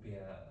would be a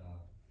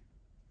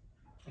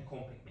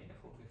compact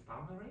manifold with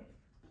boundary,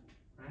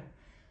 right?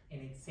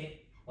 And it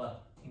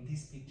in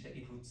this picture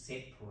it would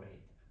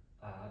separate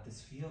the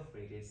sphere of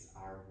radius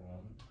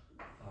R1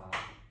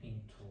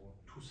 into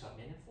two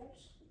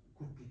submanifolds.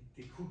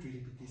 They could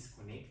really be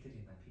disconnected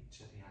in my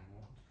picture, they are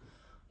not.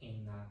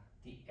 In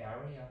the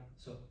area,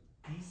 so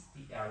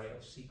the area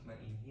of sigma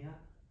in here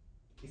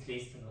is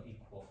less than or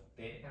equal of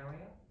that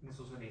area, and it's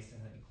also less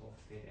than or equal of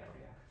that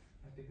area,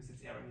 right? Because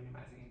it's area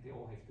minimizing and they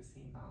all have the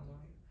same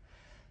boundary.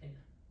 And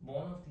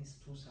one of these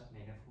two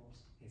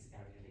submanifolds is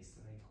area less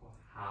than or equal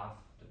half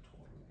the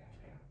total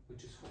area,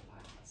 which is 4 pi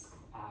plus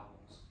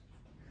R1.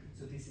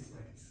 So this is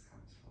where this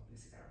comes from,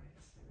 this area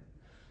estimate.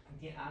 And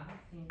the other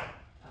thing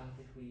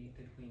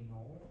that we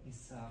know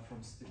is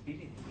from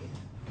stability.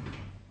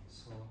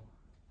 So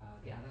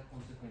the other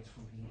consequence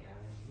from being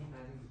area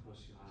minimizing,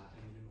 because you are a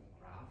minimal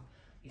graph,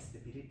 is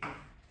stability,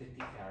 that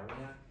the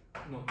area,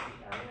 not the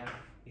area,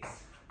 is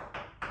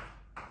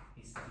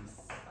this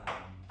estimate.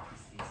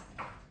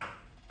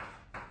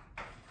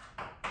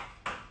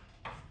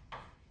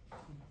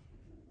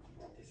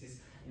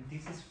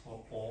 This is for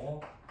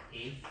all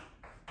f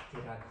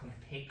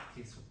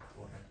compactly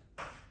supported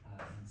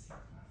in sigma.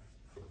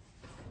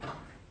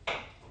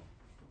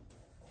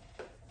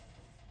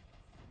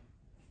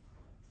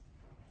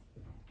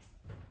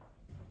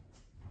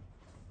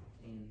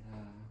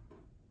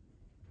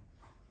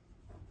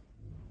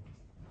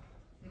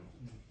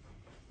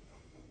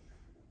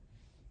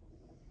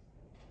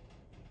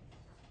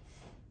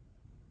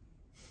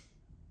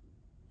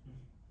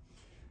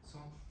 So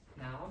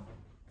now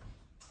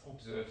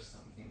observe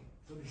something.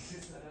 So this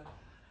is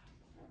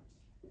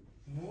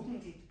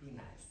wouldn't it be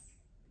nice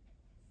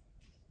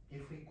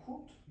if we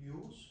could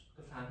use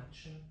the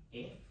function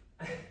f,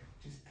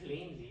 which is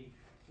plainly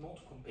not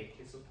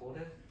compactly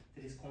supported,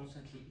 that is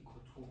constantly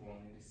equal to 1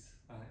 in this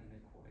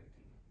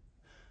inequality.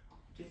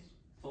 Just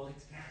thought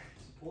experiment.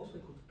 Suppose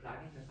we could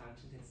plug in the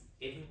function that's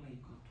everywhere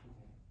equal to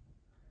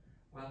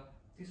 1. Well,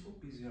 this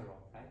would be 0,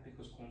 right?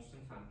 Because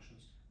constant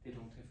functions, they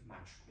don't have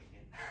much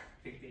gradient. In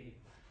fact, they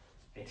have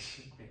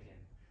addition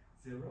gradient.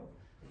 0.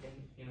 And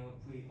then, you know,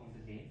 if we on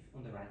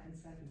the right hand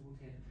side, we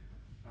would have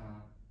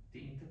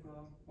the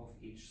integral of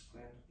h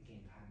squared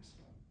again times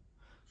 1.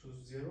 So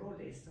 0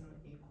 less than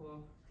or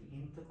equal the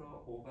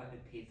integral over a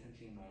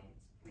patently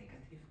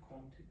non-negative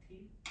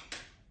quantity.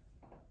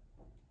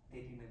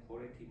 That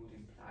inequality would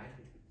imply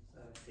that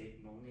say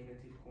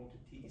non-negative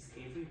quantity is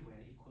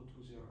everywhere equal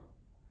to 0.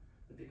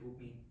 But that would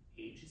mean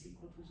h is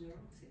equal to 0,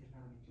 second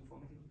fundamental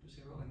form is equal to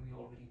 0, and we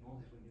already know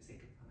that when the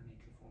second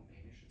fundamental form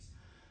vanishes,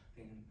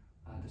 then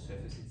the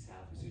surface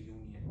itself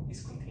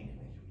is contained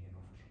in a union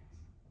of chairs.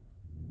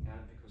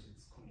 Yeah, because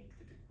it's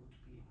connected, it would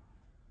be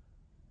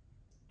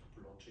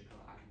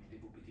topological argument, it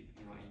would be,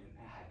 you know, in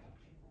a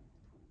hyperplane.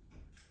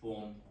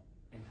 1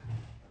 and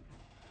hyperplane.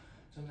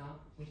 So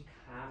now we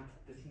can't,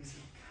 the thing is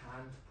we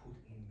can't put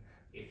in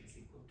f is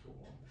equal to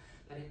 1,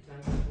 but it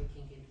turns out we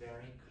can get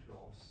very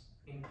close.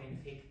 In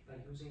fact,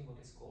 by using what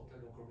is called the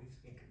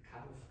logarithmic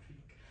cutoff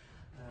trick,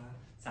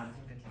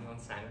 something that Leon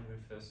Simon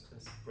refers to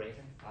as bread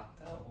and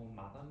butter or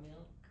mother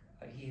milk.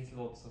 He has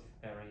lots of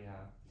very,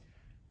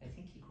 I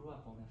think he grew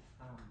up on a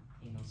farm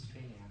in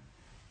Australia,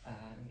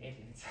 in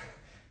Adelaide.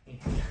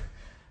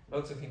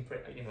 Lots of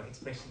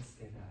expressions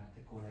that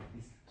go like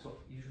this.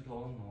 So you should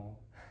all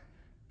know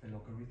the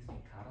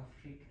logarithmic cutoff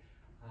trick,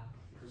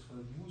 because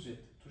we'll use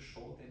it to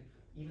show that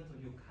even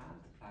though you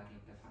can't plug in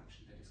the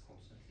function that is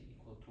constantly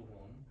equal to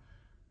 1,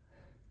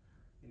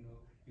 you know,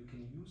 you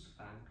can use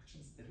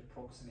functions that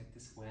approximate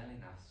this well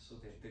enough so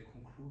that the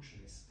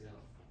conclusion is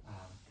still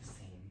the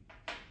same.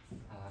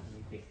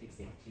 In fact,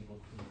 exactly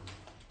what we do.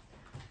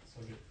 So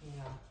let me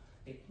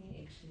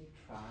actually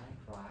try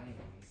drawing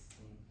this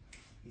in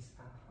this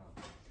aha.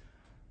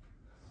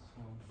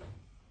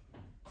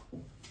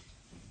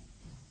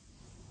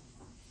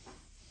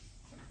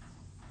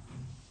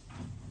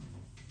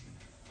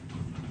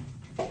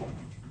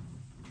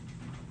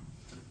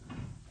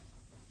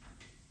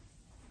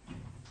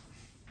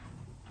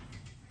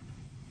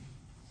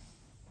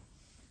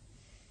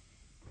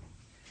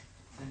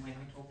 So when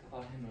we talk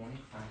about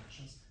harmonic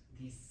functions,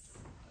 this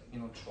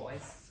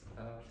choice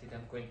that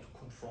I'm going to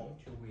confront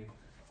you with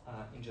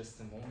in just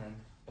a moment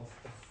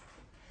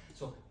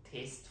so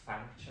test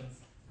functions,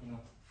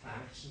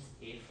 functions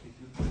f that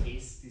you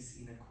test this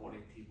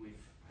inequality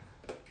with.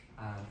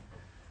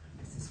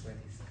 This is where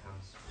this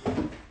comes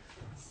from.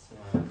 So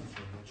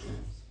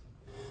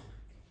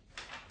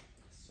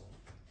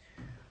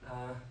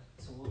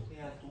so what we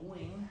are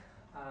doing,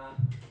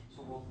 so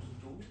what to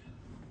do,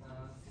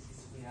 this is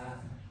where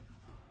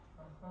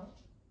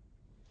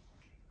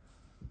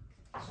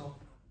so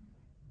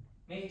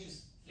let me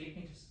just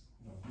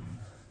no.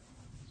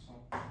 So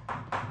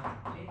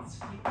let's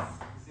fix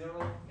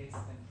 0 less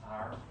than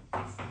r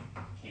less than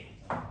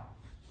capital R.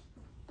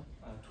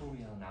 Two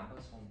real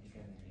numbers, one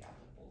bigger than the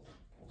other, both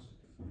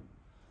positive.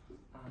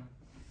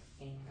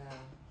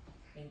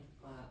 And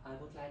I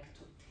would like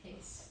to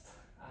test.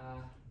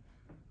 I'm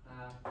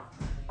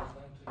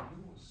going to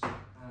use a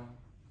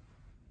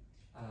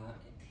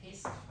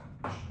test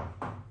function.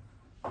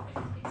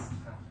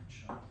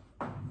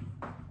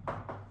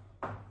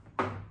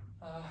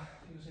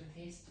 Use a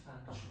test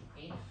function f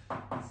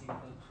is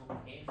equal to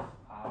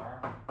FRR,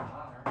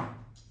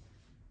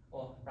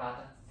 or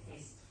rather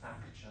test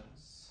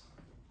functions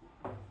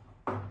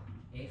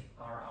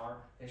FRR.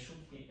 There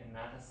should be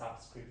another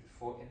subscript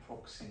for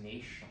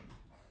approximation.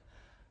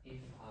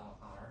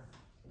 FRR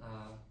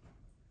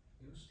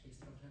use test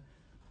function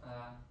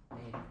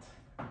that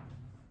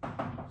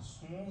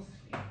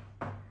smoothly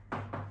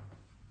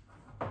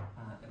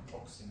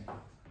approximate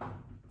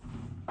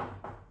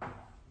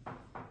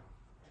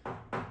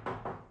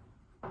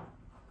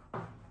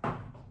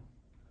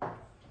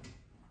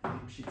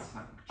Lipschitz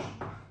function.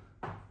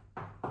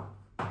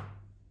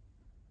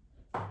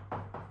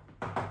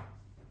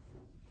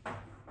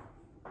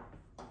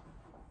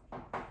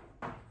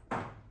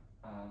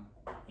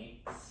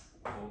 X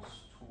goes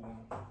to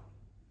 1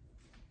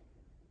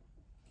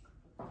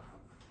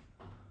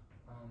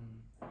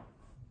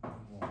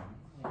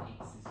 when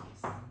x is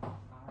less than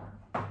r.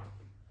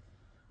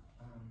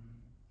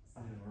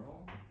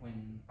 0 when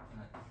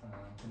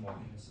the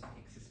modulus of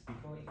x is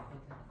bigger or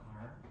equal than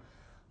r.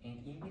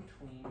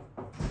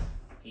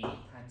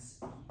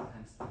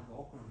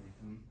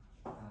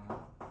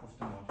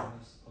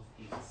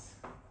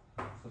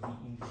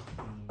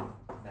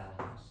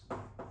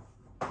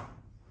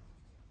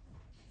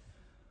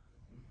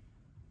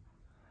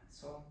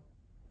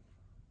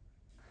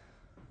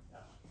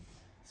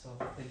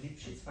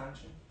 Lipschitz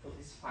function, for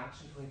this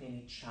function to have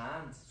any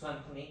chance, so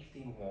I'm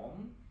connecting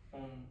 1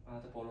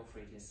 on the ball of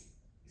radius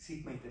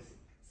sigma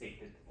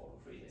intersected the ball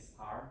of radius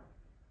r.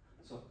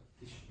 So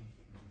this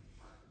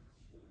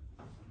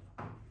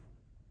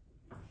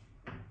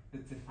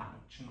it's a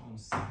function on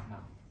sigma.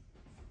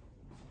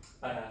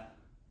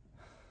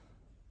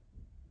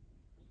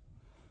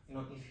 You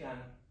know, if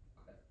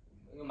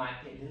you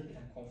might be a little bit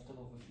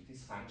uncomfortable with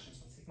these functions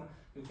on sigma,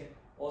 you can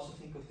also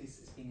think of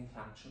this as being a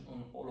function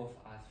on all of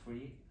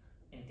R3,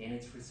 and then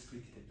it's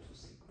restricted to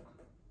sigma.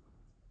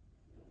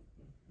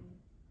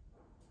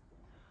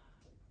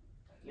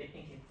 Let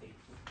me get back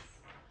to this.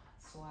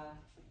 So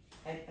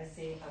I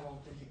say I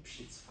want the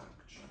Lipschitz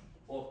function,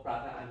 or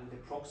rather I would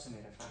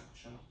approximate a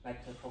function,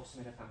 like to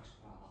approximate a function,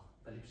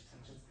 the Lipschitz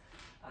functions.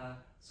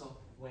 So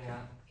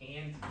where A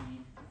and B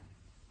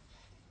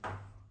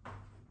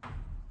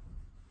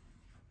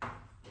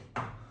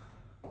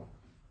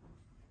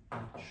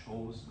are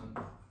chosen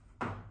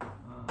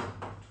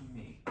to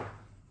make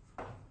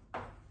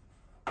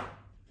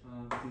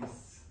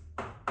this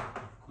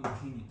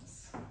continuous.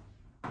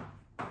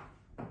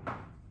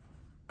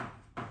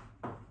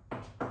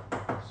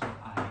 So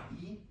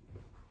i.e.,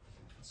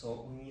 so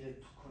we needed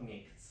to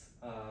connect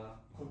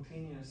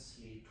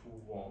continuously to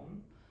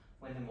 1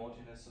 when the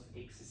modulus of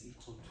x is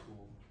equal to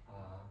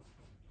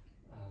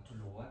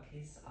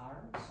lowercase r.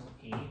 So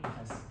a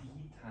plus b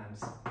times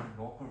the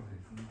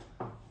logarithm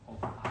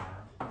of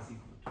r is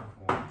equal to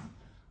 1.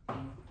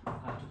 And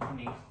to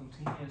connect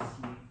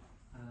continuously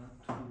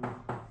to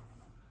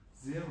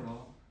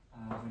 0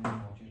 when the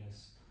modulus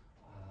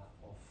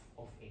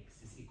of x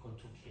is equal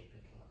to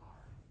capital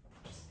R,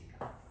 which is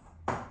bigger.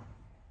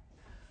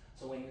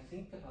 So when you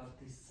think about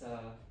this,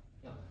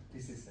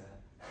 this is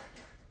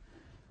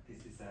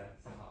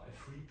somehow a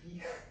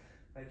freebie,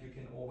 right? You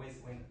can always,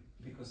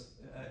 because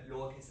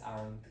lowercase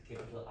r and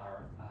capital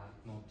R are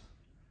not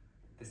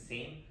the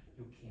same,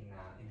 you can,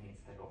 and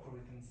hence the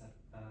logarithms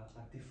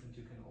are different,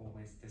 you can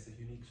always, there's a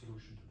unique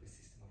solution to this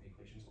system of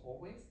equations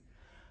always.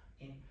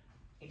 And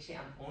actually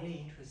I'm only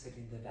interested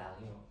in the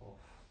value of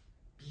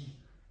b,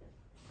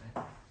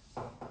 right?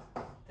 So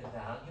the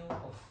value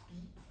of b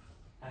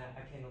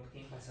I can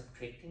obtain by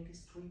subtracting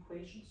these two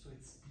equations, so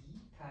it's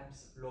b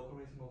times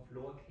logarithm of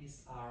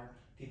lowercase r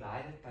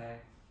divided by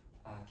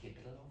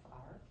capital of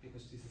r,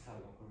 because this is how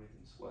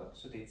logarithms work,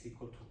 so that's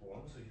equal to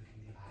 1, so you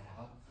can divide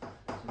out.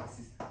 So this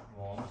is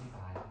 1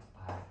 divided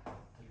by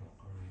the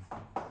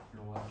logarithm of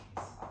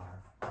lowercase r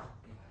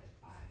divided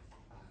by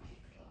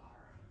capital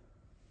R.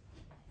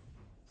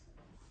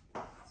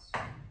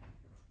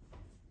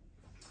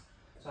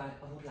 So I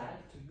would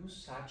like to use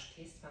such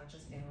test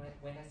functions, and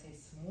when I say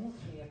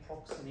smoothly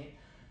approximate,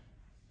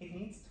 it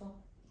needs to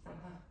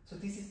so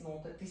this is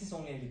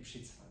only a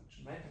Lipschitz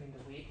function, right? I mean,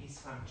 the way these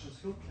functions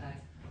look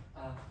like,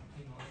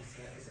 you know,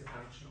 is a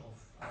function of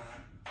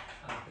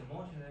the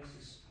modulus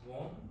is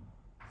 1,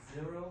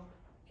 0,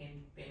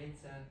 and then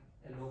it's a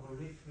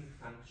logarithmic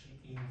function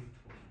in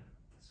between.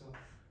 So,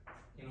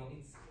 you know,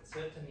 it's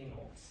certainly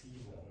not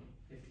C1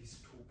 at these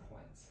 2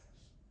 points.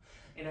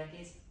 And I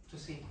guess to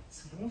say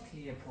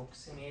smoothly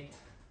approximate,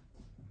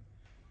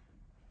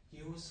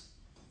 use,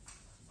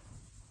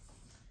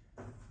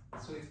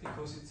 so it's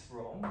because it's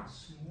wrong,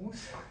 smooth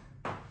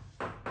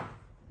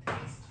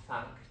test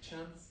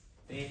functions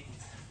that in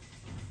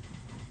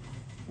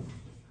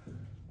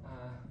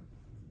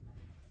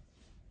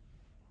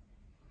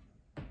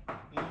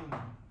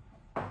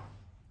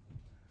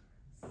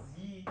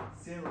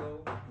Z0,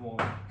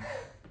 1.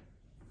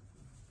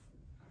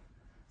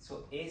 So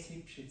as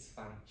Lipschitz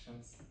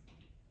functions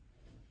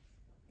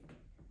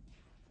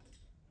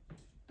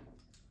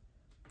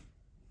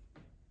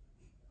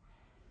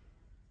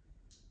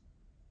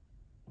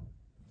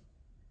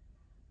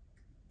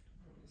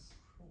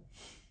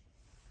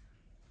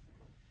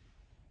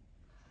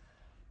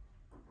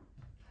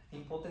the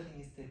important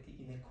thing is that the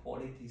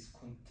inequality is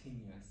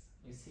continuous.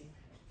 You see,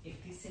 if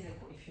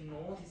you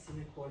know this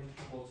inequality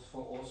holds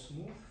for all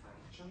smooth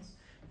functions,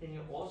 then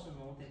you also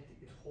know that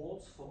it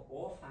holds for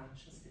all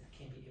functions that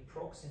can be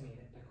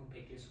approximated by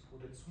compactly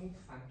supported smooth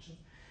functions,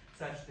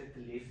 such that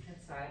the left-hand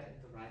side and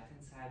the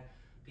right-hand side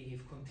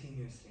behave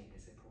continuously in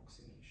this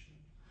approximation.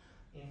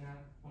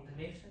 On the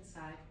left-hand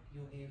side,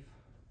 you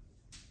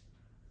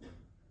have,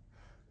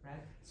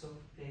 right? So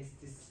there's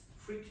this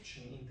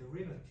friction in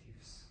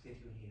derivatives that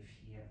you have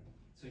here.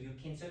 So you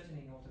can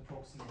certainly not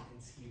approximate in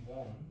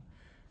C1,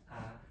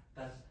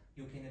 but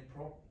you can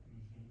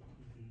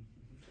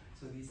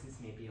so this is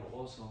maybe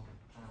also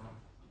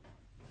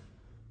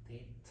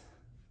that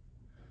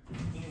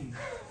in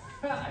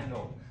I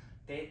know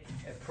that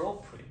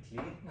appropriately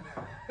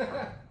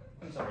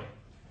I'm sorry,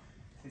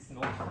 this is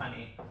not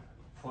funny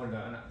for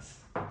learners.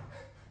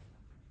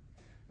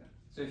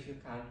 So if you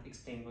can't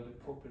explain what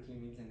appropriately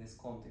means in this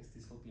context,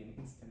 this will be an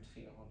instant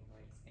fail on your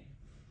exam.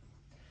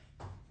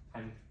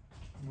 I'm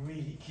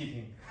really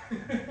kidding.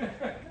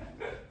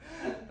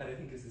 But I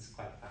think this is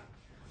quite fun.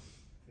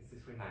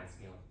 This reminds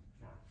me of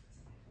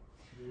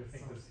Do you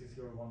think that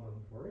C01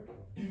 doesn't work?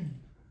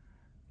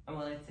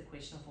 well, it's a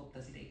question of what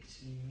does it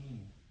actually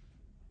mean.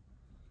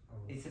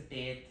 It's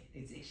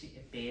actually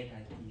a bad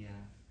idea,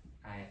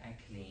 I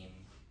claim.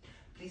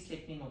 Please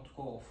let me not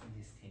go off on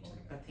this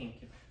tangent, but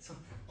thank you. So,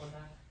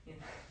 you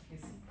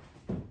see,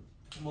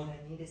 what I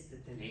need is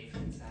that the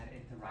left-hand side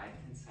and the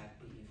right-hand side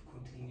behave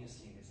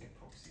continuously in this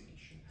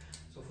approximation.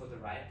 So for the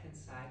right-hand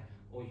side,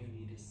 all you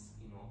need is,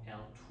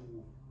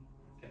 L2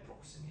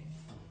 approximate.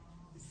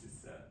 This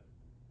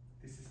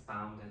is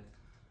bounded.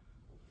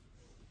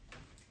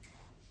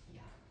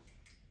 Yeah.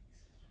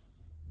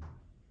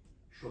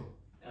 Sure,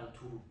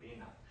 L2 would be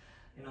enough.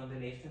 And on the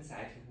left-hand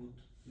side, you would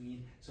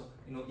need, so,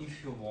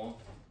 if you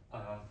want,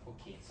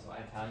 okay, so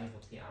I tell you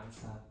what the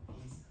answer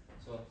is.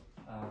 So,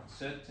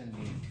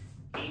 certainly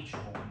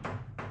H1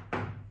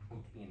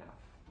 would be enough.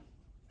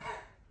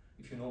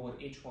 If you know what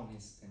H1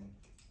 is, then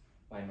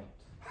why not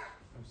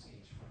use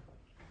H1?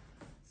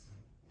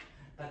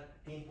 But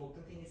the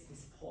important thing is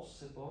it's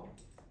possible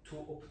to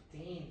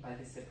obtain by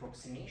this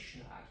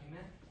approximation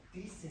argument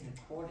this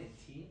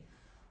inequality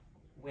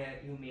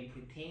where you may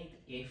pretend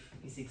f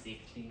is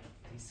exactly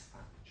this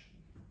function.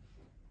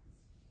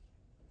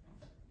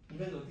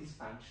 Even though this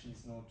function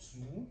is not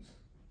smooth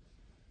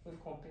with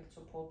compact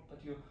support,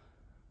 but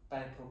by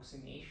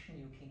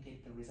approximation you can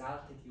get the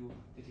result that you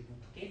would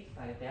get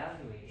by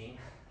evaluating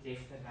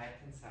left and right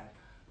hand side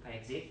by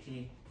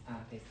exactly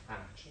that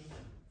function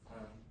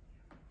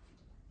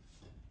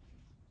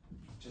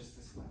just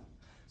as well.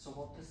 So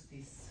what does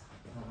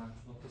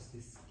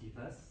this give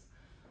us?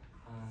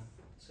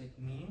 So it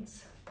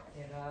means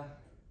that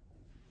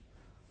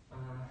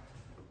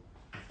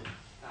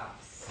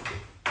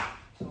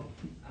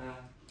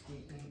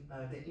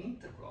the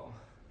integral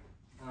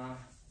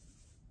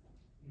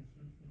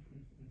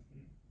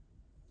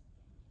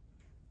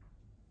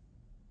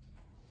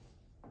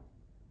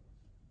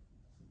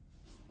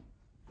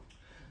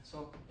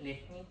so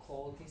let me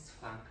call this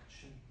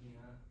function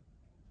here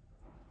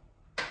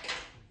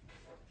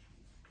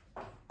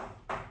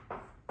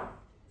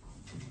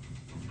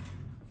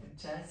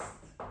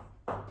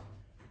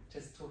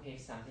just to have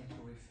something to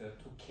refer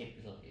to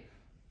capital F.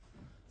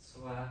 So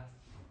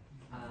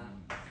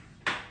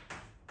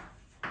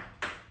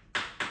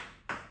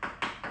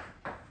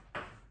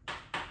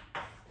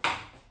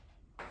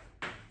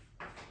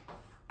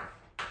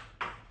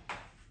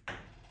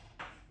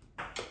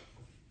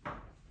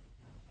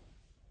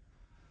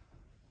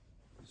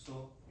so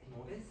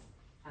notice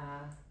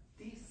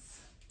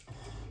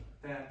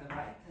the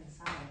right hand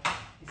side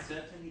is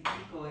certainly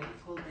bigger or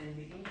equal than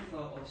the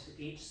integral of the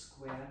h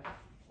squared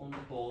on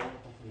the ball of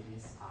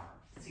radius r.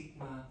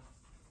 Sigma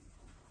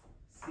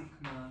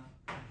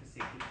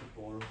intersected the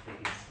ball of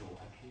radius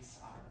lowercase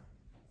r.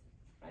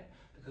 Right?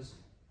 Because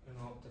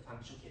the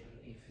function capital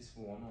F is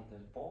 1 on the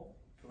ball,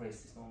 the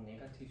rest is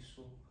non-negative,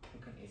 so you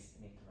can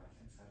estimate the right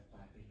hand side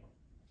by below.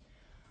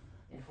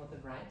 And for the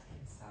right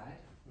hand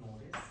side,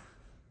 notice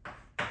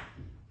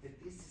that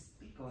this is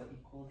bigger or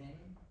equal than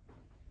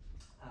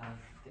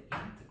the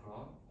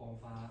integral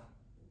over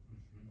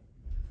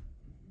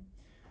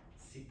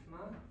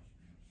sigma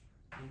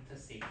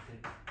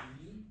intersected b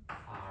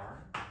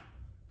r.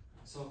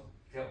 So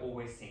they're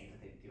always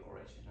centered at the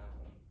origin. I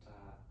won't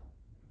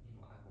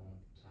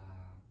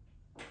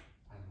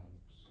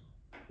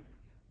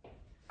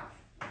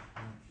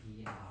b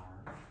r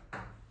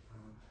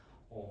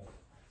of.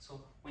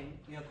 So when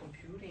we are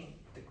computing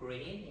the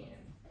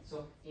gradient,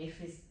 so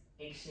f is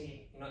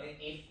actually, f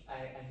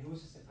I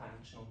use as a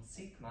function on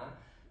sigma,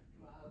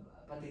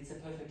 but it's a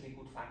perfectly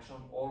good function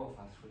on all of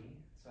R3,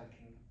 so I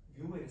can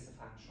view it as a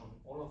function on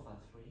all of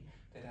R3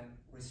 that I'm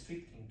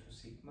restricting to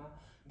sigma.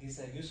 This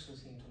is a useful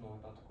thing to know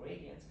about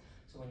gradients.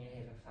 So when you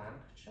have a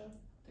function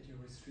that you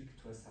restrict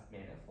to a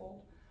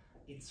submanifold,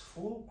 its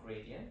full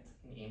gradient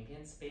in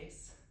ambient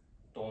space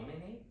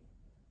dominate,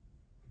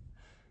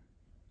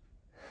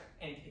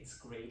 and its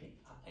gradient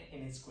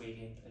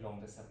along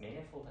the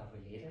submanifold are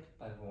related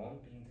by one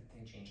being the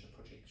tangential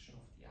projection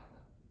of the other.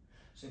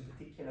 So in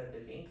particular,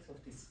 the length of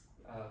this,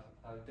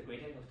 the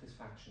gradient of this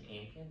function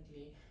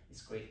ambiently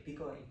is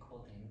bigger or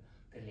equal than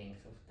the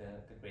length of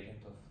the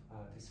gradient of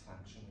this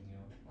function when you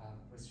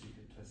restrict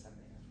it to a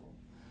submanifold.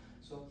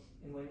 So,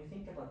 and when you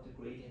think about the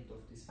gradient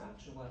of this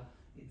function, well,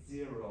 it's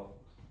 0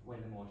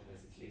 when the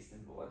modulus is less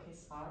than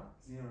lowercase r,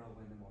 0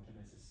 when the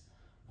modulus is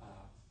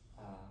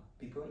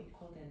bigger or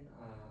equal than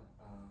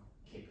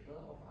capital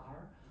of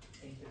R,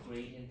 and the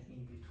gradient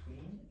in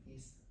between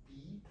is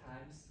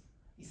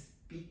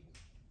the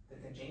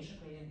tangential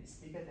gradient is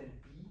bigger than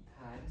b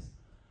times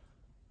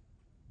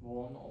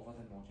 1 over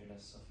the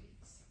modulus of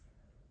x.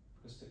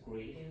 Because the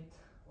gradient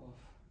of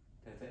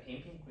the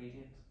ambient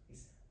gradient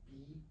is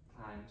b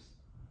times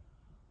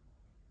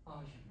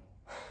 1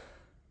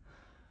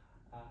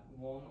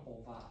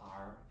 over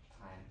r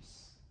times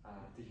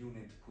the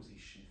unit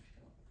position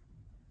field.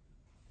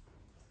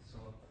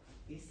 So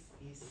this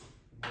is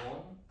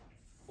 1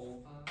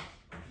 over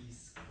b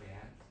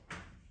squared,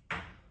 1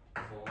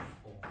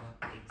 over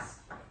x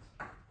squared.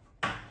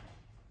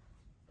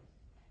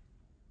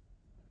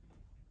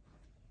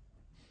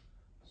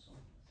 So,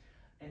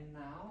 and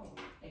now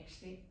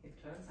actually it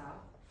turns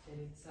out that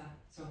it's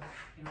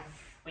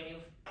when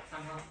you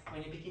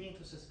when you're beginning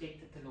to suspect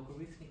that the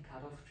logarithmic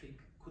cutoff trick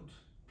could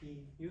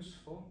be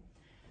useful,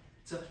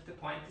 so the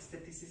point is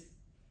that this is,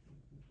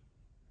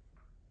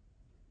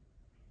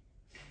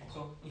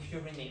 so if you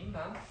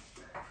remember,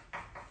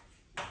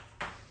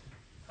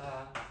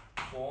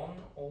 1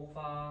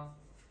 over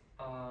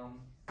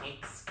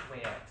x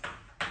squared,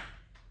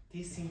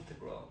 this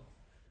integral,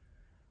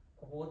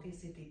 what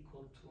is it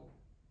equal to?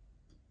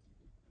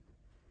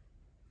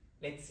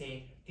 Let's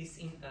say this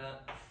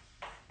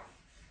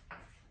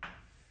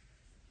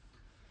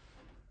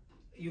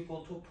you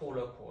go to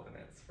polar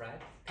coordinates,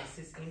 right?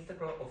 This is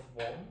integral of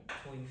 1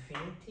 to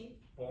infinity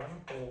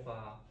 1 over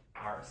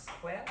r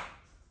squared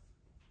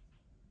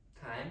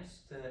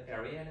times the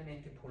area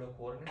element in polar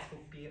coordinates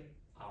would be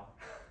r,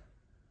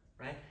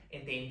 right?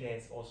 And then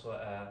there's also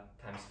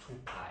times 2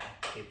 pi,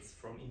 it's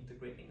from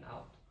integrating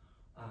out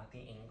the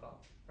angle,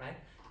 right?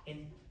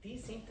 And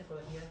this integral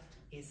here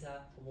is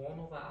 1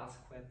 over r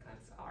squared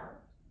times r.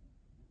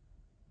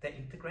 The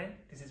integrand,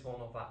 this is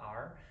 1 over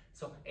r.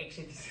 So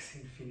actually this is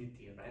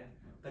infinity, right?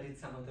 But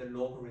it's some of the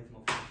logarithm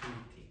of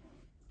infinity.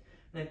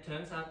 Now it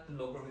turns out the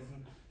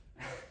logarithm,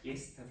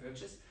 yes,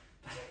 diverges,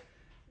 but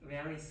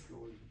very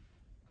slowly.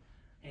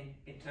 And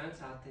it turns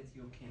out that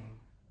you can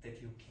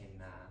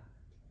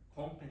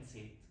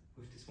compensate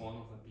with this 1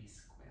 over b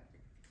squared.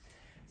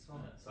 So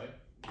sorry,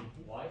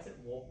 why is it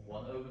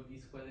 1 over b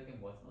squared again?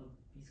 What's not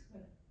b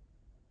squared?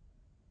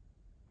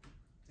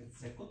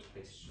 It's a good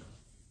question.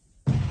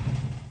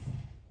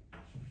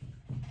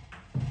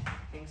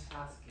 Thanks for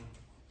asking.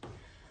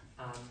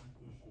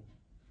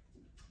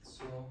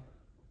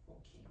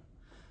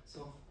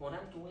 So what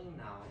I'm doing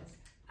now is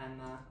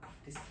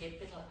this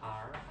capital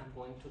R, I'm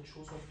going to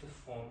choose of the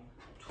form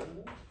 2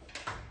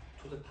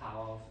 to the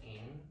power of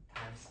n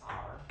times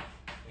r,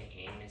 where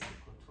n is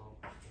equal to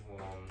 1,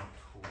 2,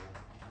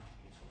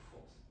 and so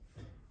forth.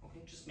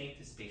 Okay, just make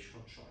the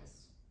spatial choice.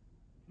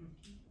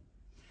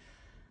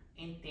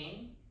 And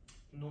then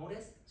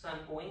notice, so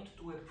I'm going to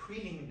do a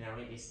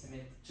preliminary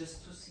estimate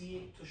just to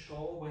see, to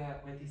show where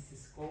this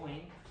is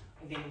going,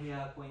 and then we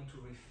are going to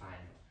refine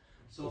it.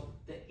 So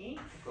the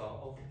integral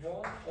of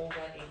 1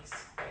 over x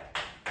squared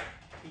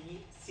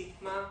b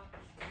sigma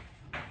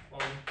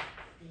on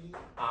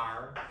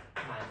br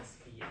minus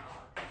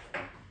br.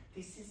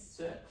 This is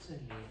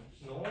certainly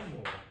no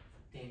more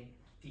than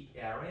the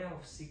area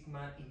of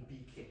sigma in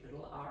b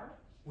capital R,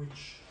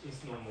 which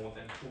is no more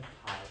than 2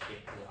 pi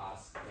capital R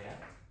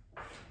squared,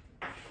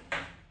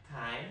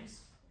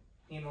 times,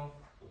 you know,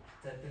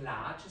 the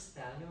largest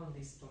value on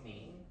this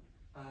domain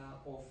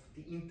of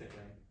the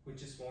integrand,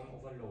 which is 1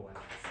 over lower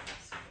r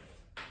squared.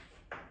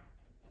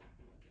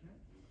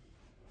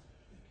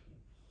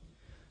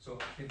 So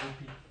it would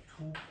be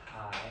 2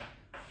 pi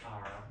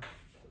r,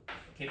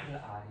 capital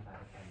R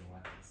divided by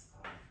lowercase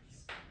r.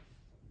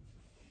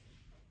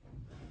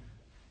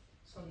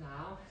 So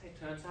now it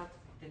turns out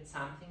that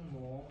something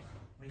more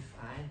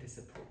refined is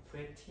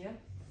appropriate here.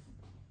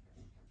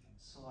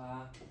 So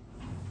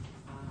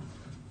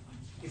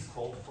is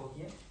called for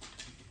here,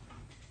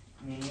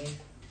 namely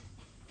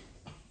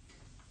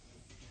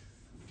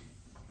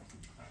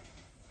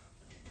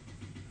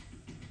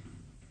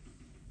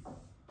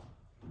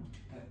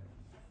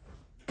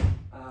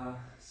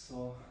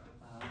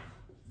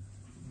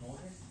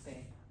notice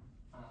that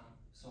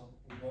so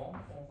 1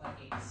 over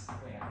x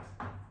squared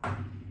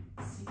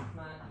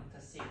sigma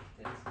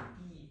intersected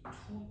b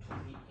 2 to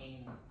the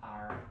n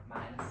r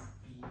minus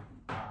b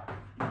r.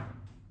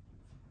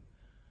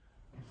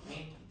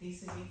 And this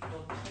is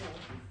equal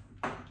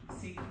to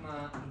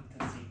sigma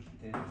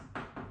intersected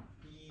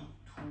b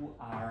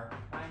 2r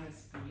minus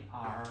br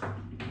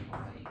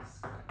over x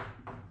squared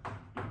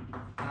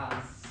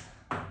plus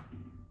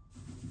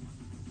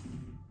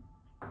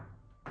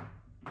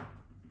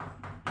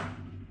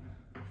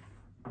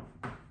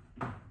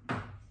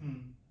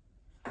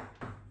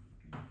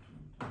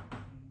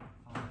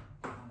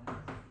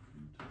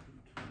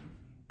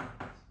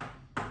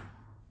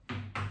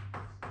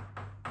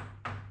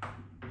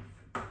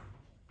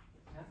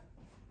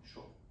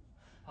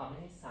how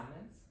many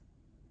summons?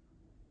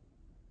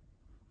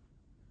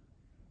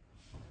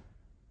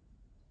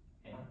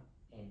 N,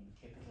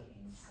 capital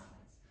N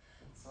summons.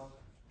 So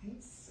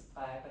this,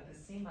 by the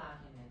same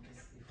argument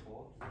as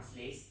before, is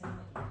less than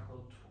or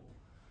equal to.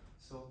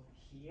 So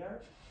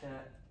here, the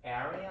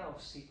area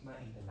of sigma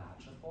in the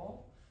larger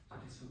ball, so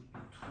this would be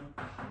 2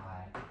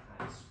 pi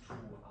times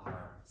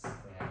 2r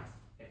squared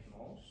at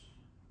most,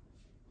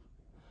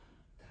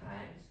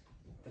 times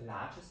the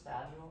largest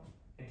value,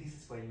 and this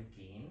is where you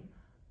gain,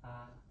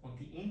 on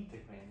the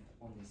integrand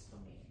on this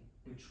domain,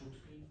 which would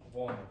be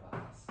 1 over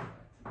r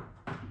squared.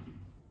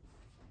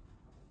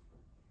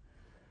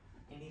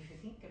 And if you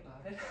think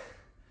about it,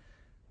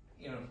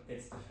 you know,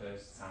 that's the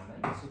first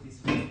summon, so this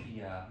would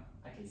be,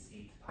 I guess,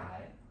 8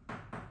 pi.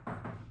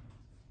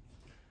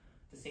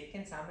 The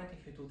second summon,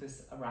 if you do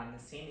this, run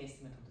the same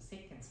estimate on the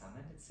second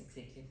summon, it's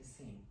exactly the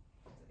same.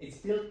 It's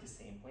built the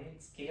same way,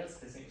 it scales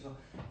the same. So,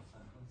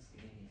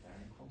 scaling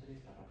invariant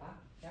quantities, blah, blah, blah.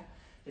 Yeah?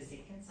 The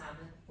second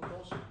summon would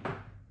also be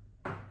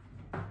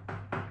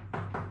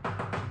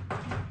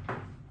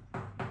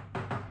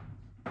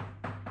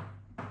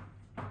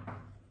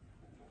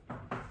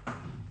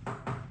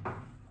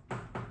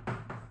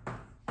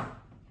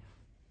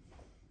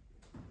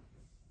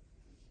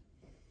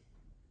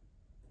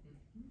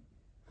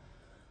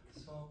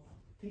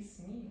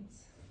this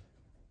means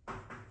b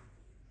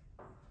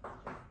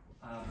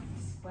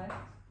squared.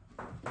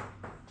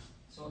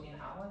 So in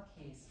our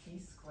case, b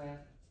squared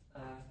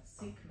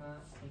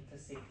sigma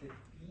intersected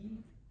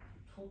b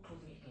 2 to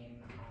the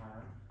n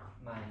r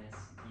minus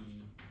b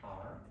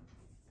r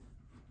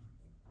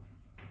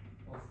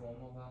of 1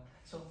 over.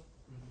 So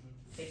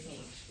let me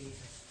actually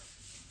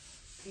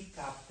pick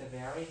up the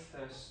very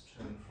first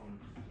term from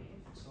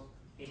here. So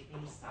let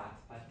me start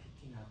by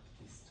picking up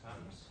this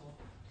term. So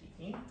the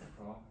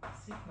integral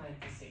sigma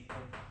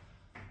intersected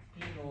b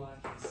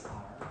lowercase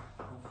r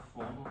of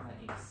 1 over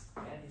x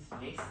squared is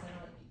less than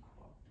or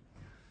equal.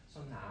 So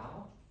now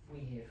we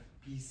have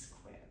b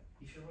squared.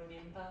 If you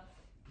remember,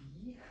 b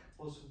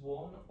was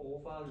 1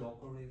 over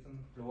logarithm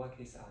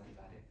lowercase r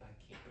divided by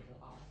capital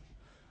R.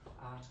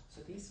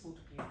 So this would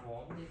be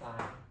 1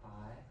 divided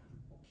by,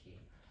 okay,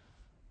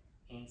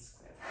 n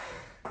squared.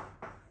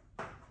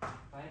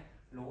 Right?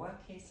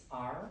 Lowercase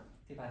r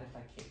divided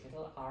by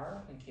capital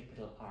R, and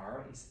capital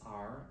R is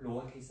r,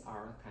 lowercase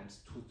r times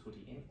 2 to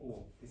the n.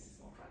 Oh, this is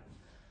not right.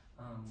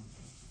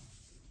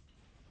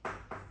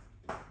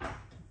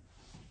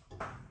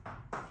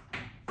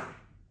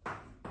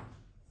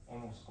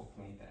 Almost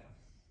hopefully there.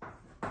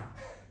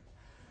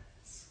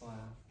 So,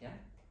 yeah,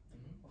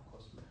 of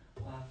course.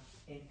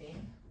 And then,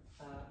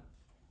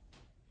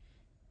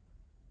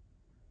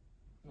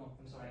 no,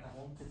 I'm sorry, I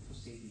wanted to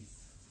say this.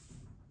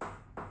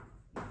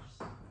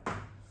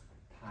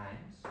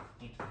 Times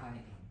into pi n.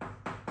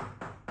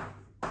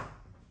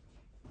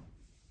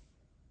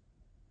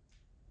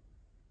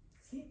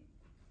 See?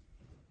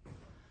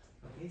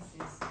 So this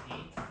is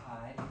 8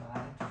 pi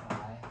divided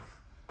by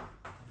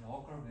the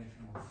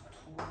logarithm of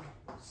 2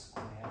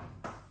 squared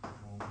 1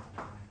 over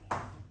n.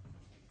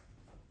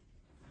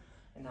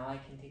 And now I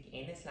can take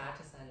n as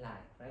large as I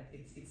like, right?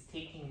 It's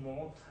taking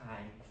more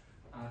time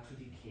to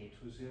decay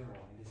to 0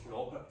 in this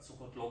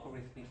so-called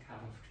logarithmic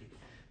cutoff tree.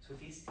 So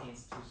this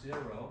tends to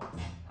 0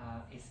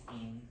 as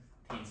n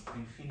tends to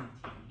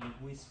infinity. And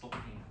who is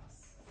stopping us?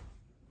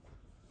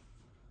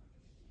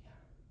 Yeah.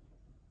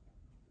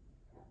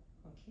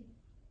 Okay.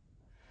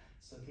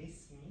 So this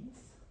means,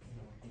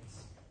 let's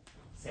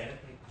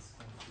celebrate this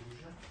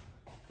conclusion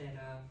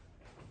that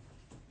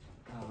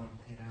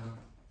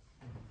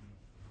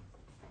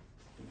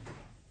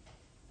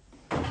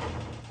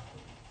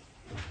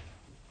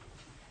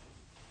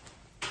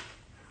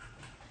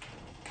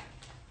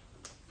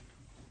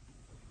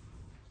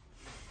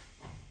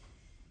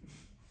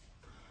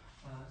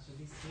so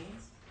this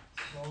means,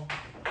 so the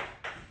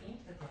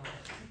integral of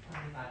sigma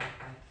divided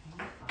by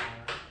dr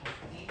of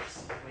h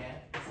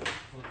squared is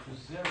equal to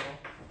 0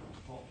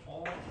 for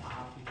all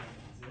r bigger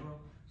than 0.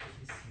 So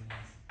this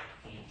means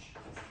h is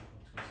equal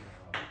to 0.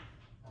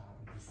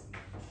 This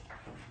means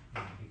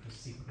because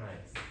sigma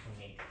is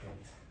connected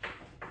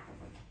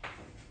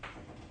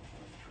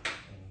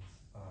and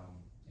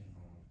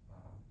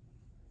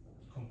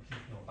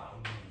complete no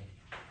boundary.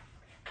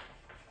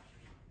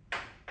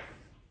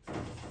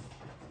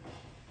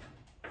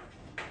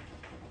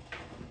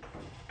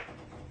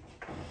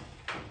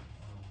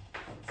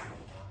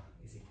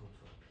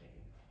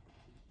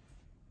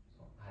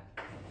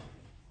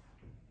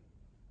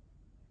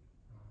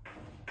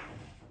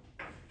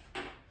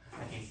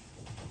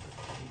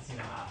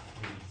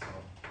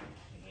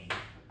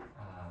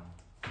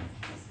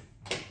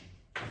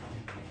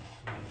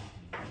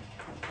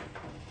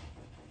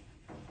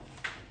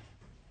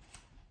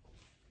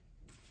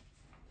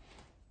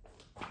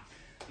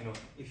 You know,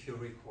 if you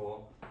recall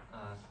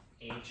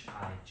Hij,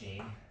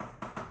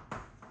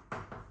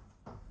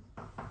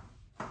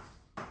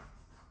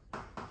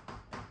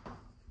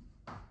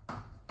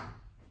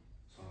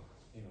 so,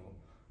 you know,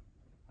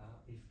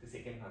 if the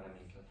second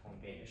fundamental form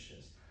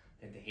vanishes,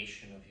 then the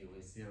Hessian of u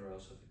is 0,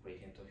 so the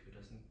gradient of u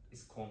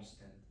is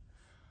constant.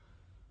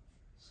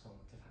 So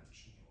the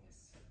function u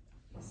is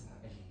a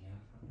linear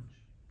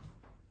function.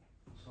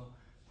 So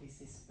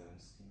this is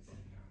Bernstein's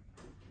theorem.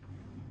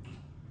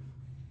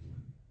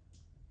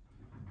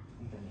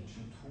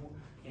 Dimension 2,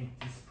 and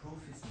this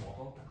proof is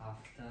modeled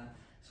after,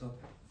 so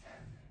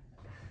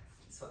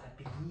I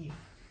believe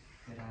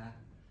that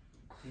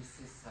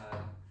this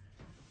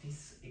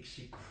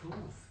actually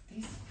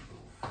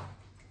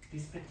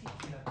this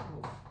particular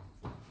proof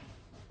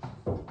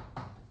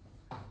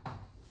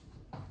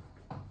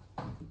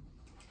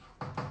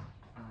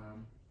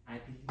I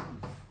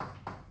believe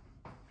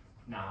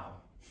now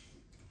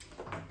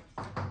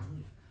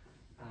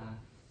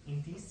in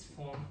this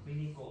form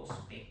really goes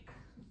back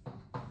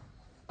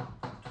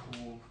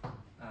to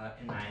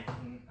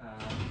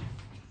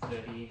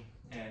 1930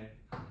 and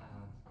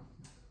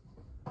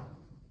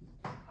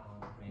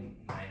in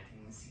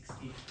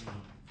 1963.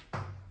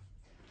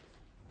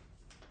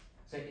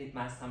 So it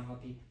must somehow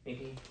be,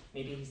 maybe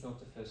he's not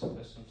the first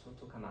person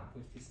to come up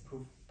with this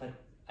proof, but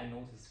I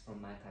know this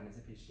from my time as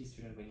a PhD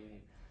student when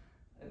you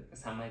have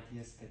some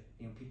ideas that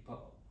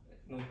people,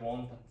 not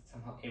one, but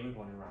somehow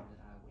everyone around it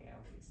are aware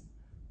of this.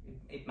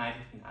 It might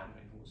have been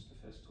Almgren who was the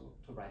first to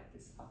write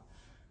this up.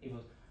 It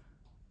was,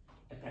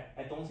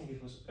 I don't think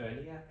it was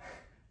earlier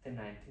than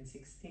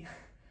 1960,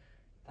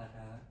 but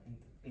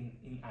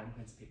in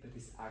Almgrenz's paper,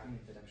 this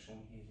argument that I've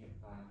shown here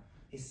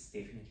is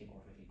definitely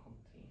already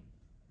contained.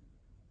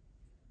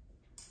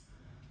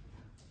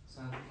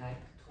 So I would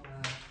like to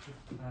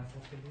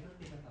talk a little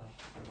bit about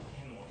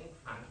harmonic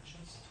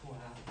functions to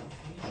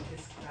finish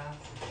this class,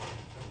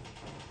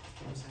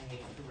 because I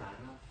have to run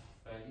off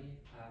early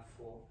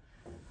for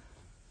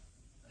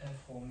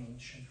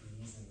aforementioned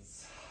reasons.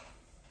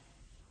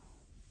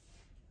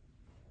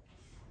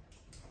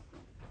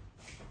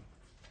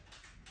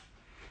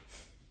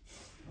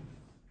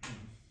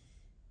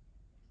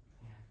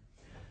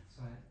 So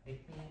let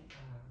me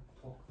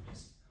talk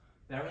just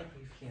very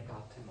briefly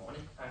about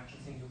harmonic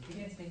functions in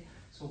Euclidean space.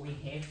 So we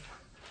have,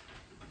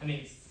 I mean,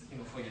 it's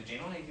for your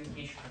general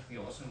education, but we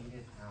also need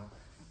it now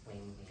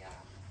when we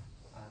are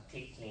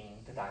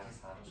tackling the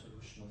D'Aguesano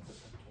solution of the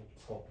plateau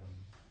problem.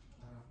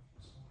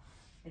 So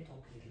we'll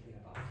talk a little bit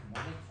about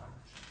harmonic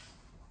functions.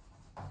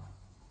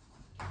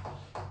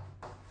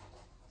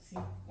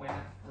 See, when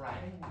I'm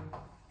writing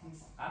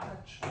these other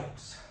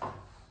jokes,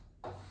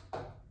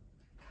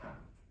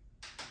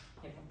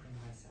 if I bring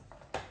myself.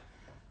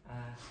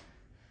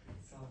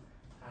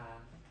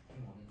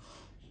 Harmonic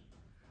function.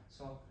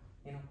 So,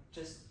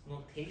 just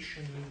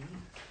notationally,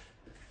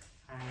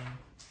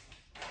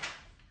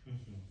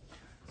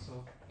 so,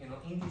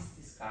 in this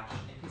discussion,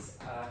 it is,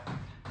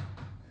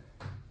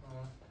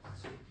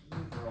 so B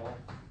rho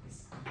is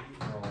B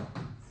rho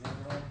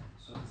 0,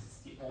 so this is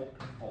the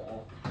open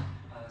ball,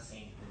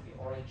 saying that the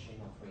origin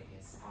of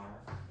radius R.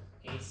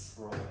 S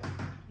rho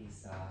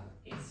is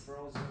S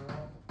rho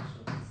 0, so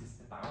this is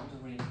the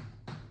boundary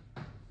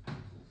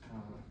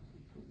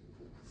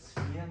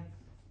sphere.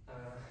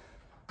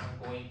 I'm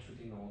going to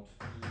denote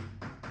B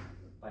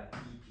by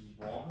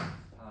BB1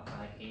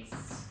 by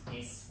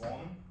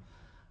S1.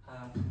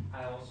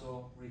 I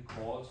also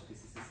recall, so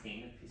this is the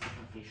standard physics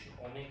notation,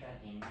 omega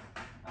n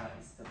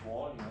is the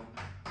volume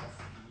of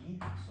B,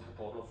 so the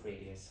ball of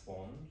radius 1,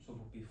 so it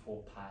would be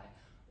 4 pi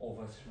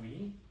over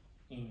 3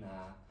 in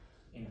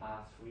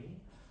R3.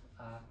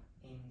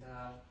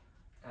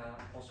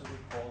 Also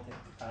recall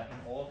that in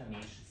all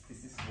dimensions,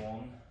 this is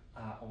 1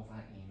 over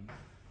m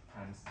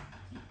times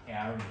the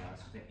area,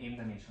 so the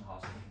m-dimensional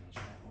Hausdorff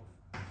dimension of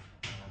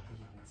the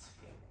unit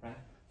sphere, right?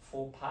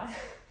 4 pi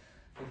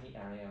for the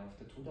area of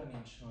the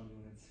 2-dimensional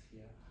unit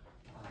sphere,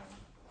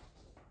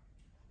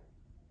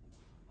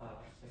 a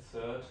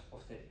third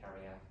of the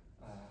area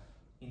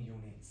in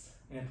units,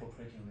 in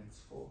appropriate units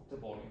for the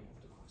volume of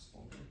the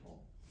corresponding ball.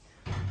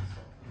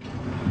 So,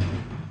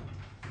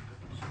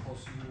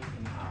 suppose U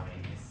in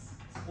Rn is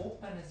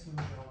open as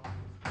usual,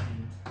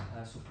 and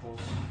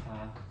suppose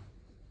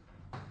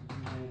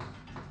U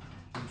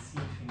in C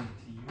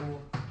infinity U,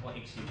 or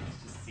actually let's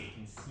just say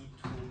in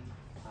C2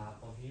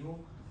 of U,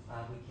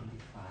 we can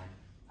define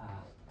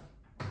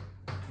the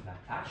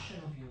Laplacian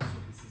of U, so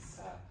this is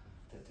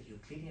the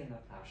Euclidean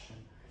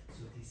Laplacian,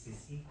 so this is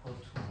equal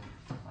to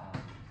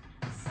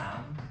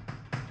sum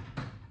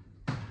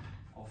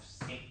of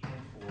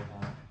second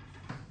order,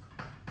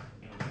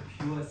 the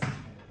pure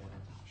second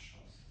order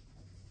partials.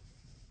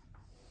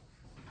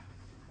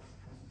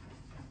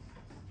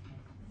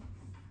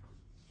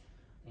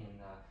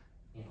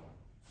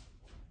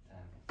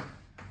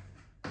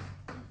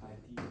 By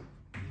d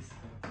is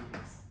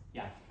dx.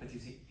 Yeah, but you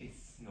see,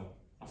 it's no.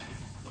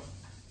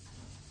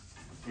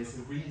 There's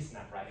a reason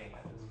I'm writing my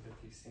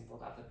derivatives in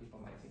what other people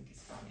might think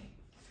is funny.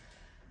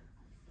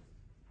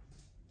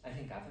 I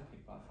think other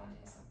people are funny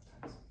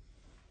sometimes.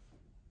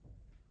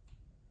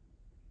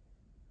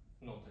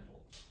 Not at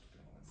all, to be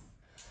honest.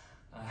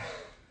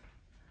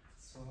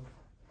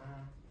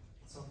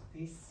 So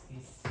this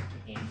is,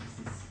 again, this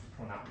is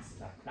pronounced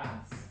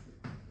Laplace.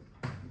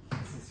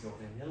 This is your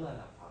vanilla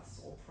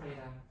Laplace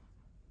operator.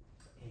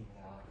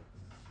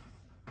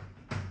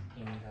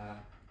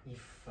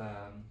 If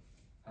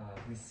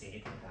we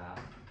say that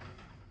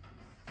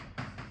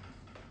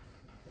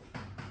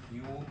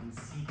U in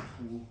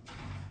C2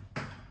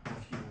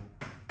 of U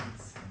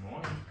is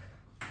harmonic,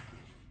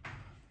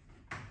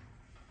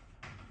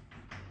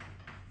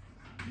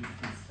 if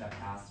this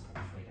Laplace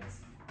operator is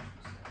equal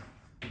to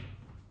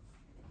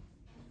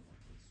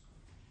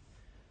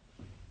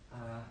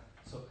 0.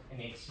 So, and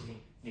actually,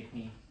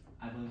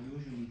 I will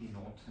usually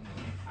denote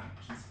harmonic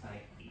functions by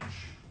H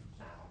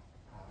now.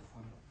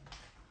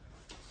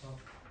 So,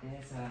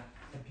 there's a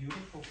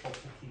beautiful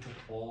property that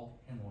all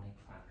harmonic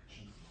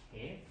functions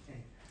have,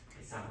 and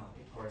somehow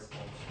it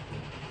corresponds to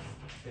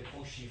the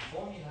Cauchy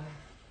formula.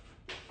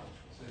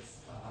 So it's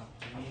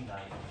a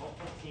mean-like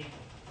property.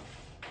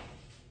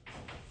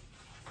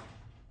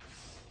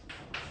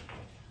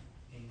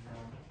 And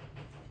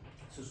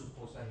so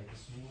suppose I have a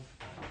smooth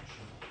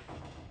function.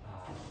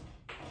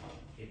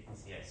 Let me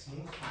say a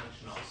smooth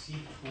function of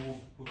C2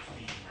 would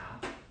be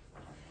enough.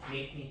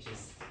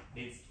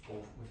 Let's go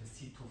with a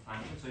C2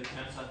 function. So it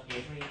turns out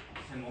every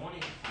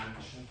harmonic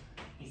function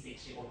is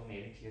actually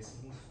automatically a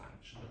smooth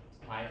function. But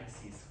why this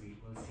is, we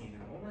will see in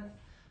a moment.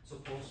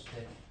 Suppose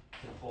that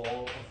the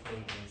ball of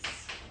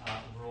radius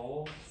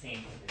rho,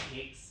 centered at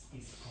x,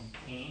 is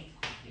contained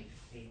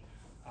completely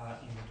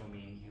in the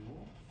domain U.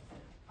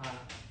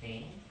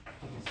 then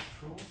it is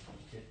true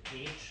that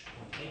h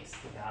of x,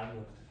 the value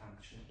of the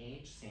function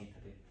h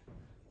centered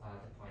at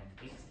the point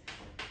x,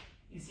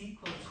 is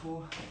equal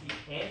to the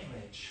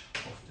average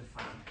of the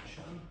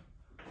function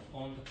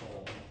on the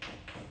ball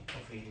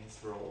of radius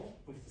rho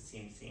with the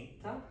same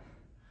center,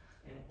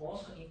 and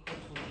also equal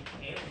to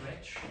the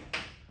average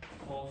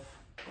of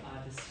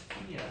the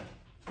sphere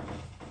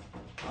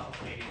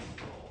of radius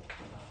rho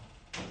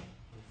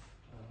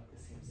with the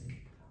same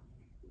center.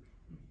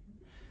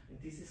 And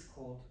this is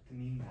called the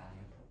mean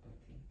value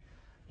property.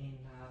 In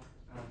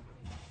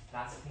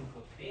last thing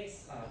for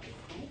today's the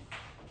proof.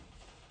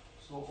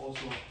 So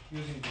also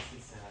using this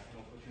as an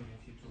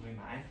opportunity to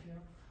remind you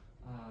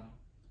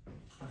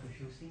of a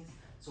few things.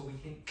 So we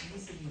can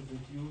easily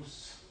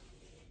reduce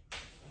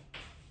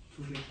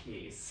to the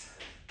case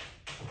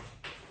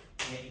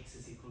where x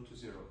is equal to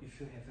 0. If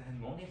you have a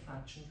harmonic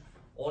function,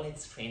 all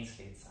its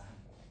translates are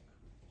harmonic.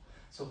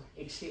 So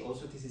actually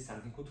also this is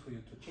something good for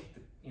you to check.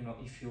 That, you know,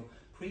 if you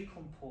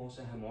pre-compose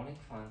a harmonic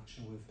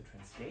function with a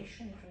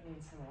translation, it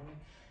remains harmonic.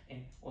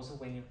 And also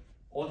when you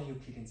all the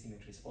Euclidean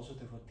symmetries, also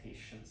the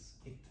rotations,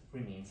 it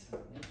remains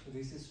harmonic. So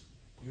this is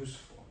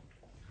useful.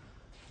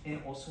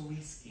 And also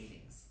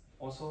rescalings.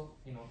 Also,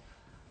 you know,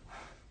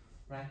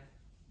 right?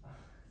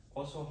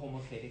 Also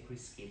homothetic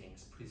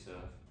rescalings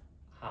preserve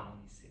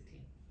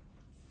harmonicity.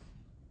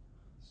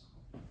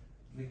 So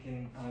we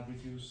can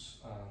reduce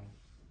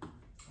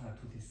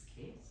to this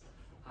case.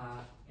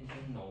 And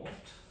then note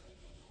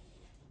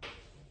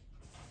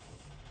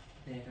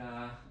that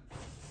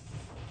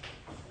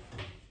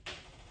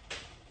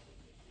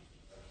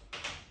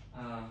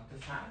the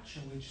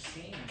function which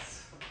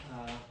sends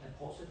a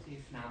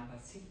positive number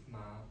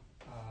sigma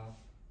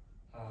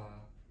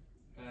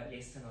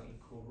less than or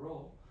equal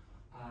rho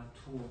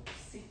to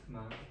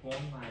sigma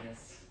 1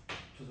 minus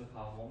to the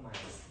power 1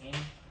 minus n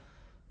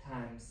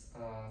times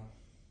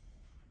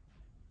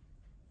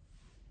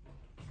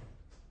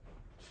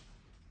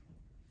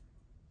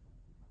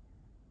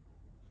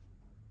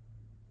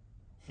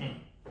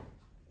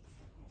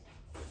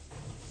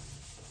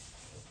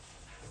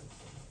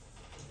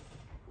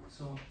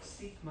so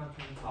sigma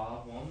to the power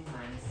 1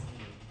 minus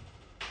n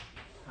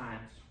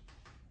times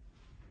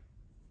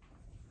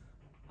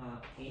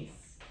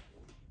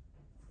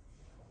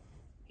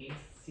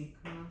S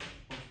sigma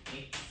of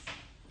x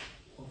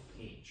of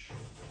h.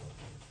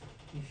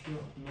 If you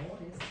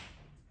notice,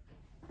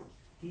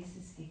 this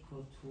is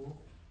equal to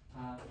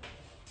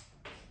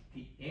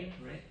the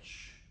average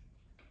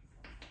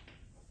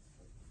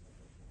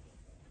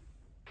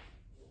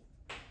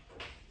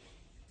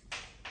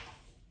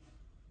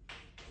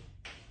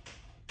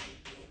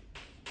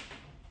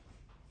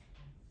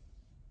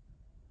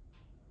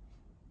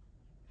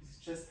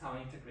just how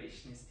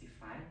integration is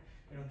defined.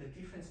 You know, the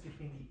difference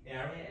between the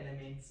area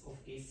elements of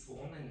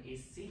S1 and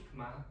S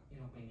sigma, you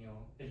know, when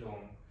you're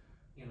along,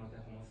 you know, the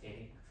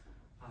homothetic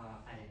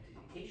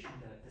identification,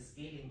 the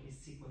scaling is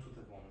sigma to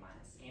the 1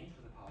 minus n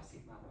to the power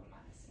sigma 1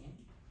 minus n.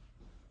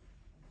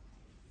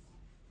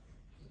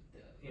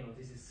 You know,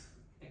 this is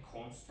a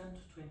constant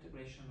to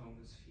integration along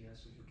the sphere,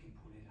 so you can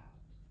pull it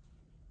out.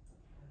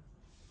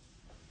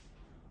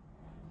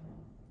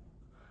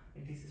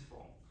 And this is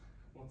wrong.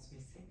 What's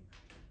missing?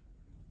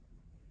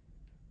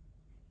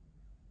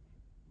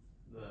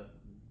 The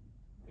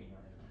green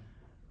line.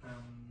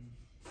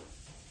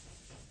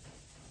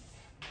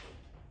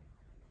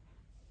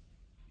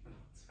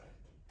 That's right.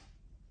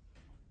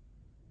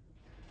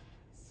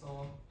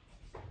 So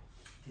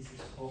this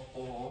is for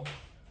all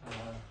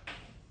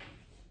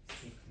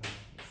sigma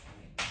is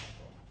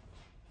identical.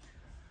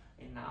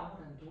 And now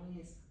what I'm doing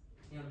is,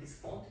 you know, this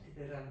quantity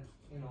that I'm,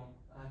 you know,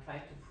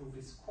 trying to prove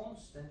is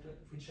constant,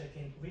 which I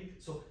can read.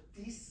 So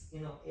this,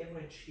 you know,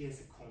 average here is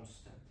a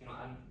constant. You know,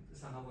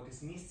 somehow what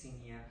is missing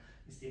here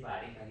is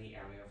divided by the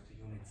area of the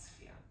unit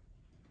sphere.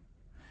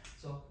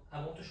 So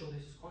I want to show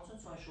this is constant,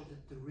 so I show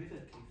that the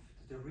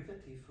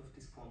derivative of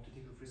this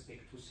quantity with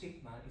respect to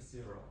sigma is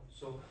 0.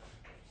 So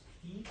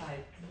d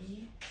by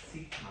d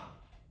sigma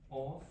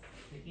of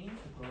the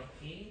integral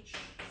h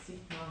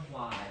sigma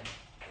y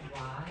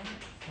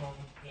from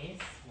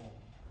S1.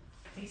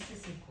 This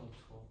is equal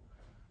to,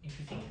 if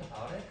you think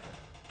about it,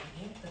 the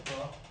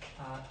integral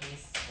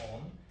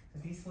S1, so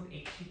this would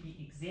actually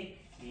be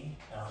exactly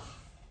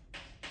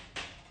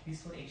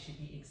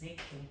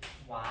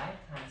y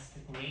times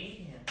the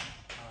gradient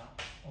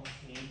of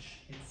h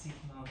at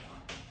sigma y.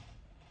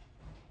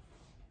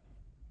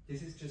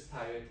 This is just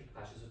hieratic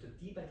partial. So the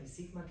d by d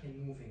sigma can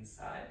move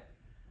inside,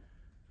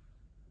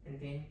 and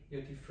then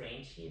you're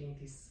differentiating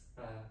this.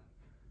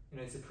 You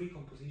know, it's a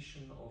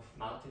precomposition of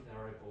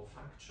multivariable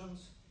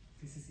functions.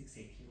 This is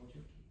exactly what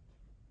you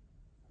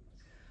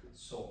get.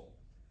 So,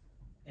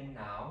 and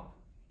now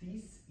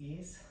this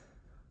is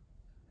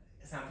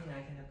something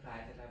I can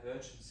apply the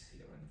divergence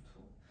theorem to.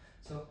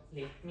 So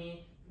let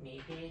me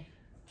maybe,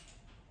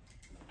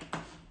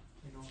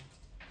 you know,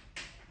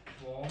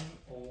 1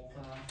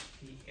 over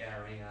the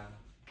area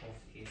of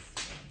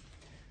S1.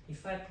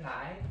 If I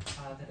apply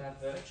the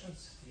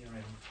divergence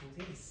theorem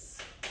to this,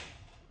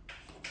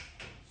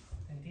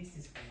 then this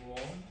is 1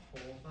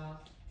 over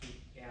the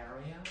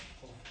area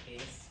of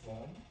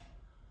S1.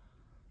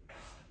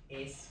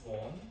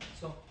 S1.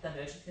 So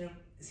divergence theorem,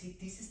 see,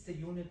 this is the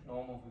unit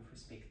normal with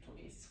respect to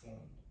S1.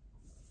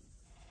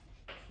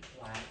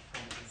 Y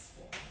from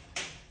S1.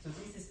 So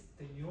this is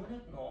the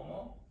unit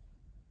normal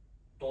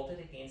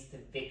dotted against the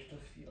vector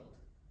field,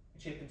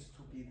 which happens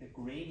to be the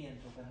gradient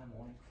of a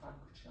harmonic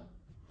function.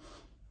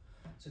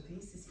 So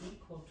this is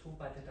equal to,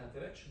 by the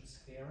divergence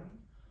theorem,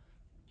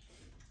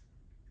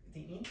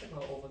 the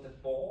integral over the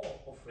ball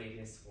of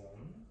radius 1,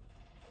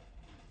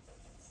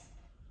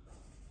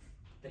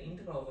 the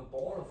integral over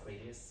ball of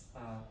radius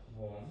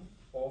 1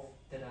 of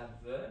the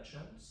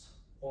divergence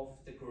of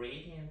the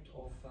gradient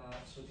of,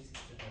 so this is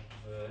the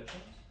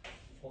divergence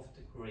of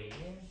the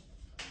gradient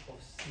of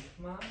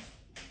sigma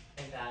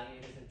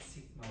evaluated at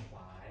sigma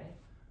y,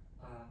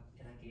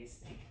 and I guess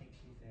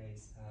technically there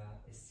is a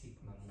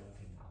sigma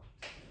moving out.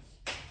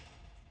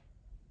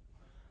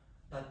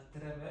 But the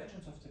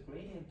divergence of the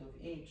gradient of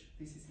h,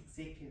 this is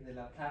exactly the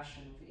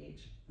Laplacian of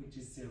h, which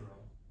is 0.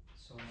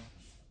 So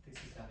this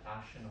is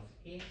Laplacian of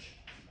h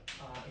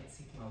at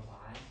sigma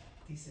y,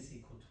 this is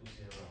equal to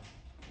 0.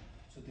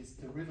 So this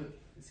derivative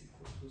is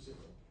equal to 0.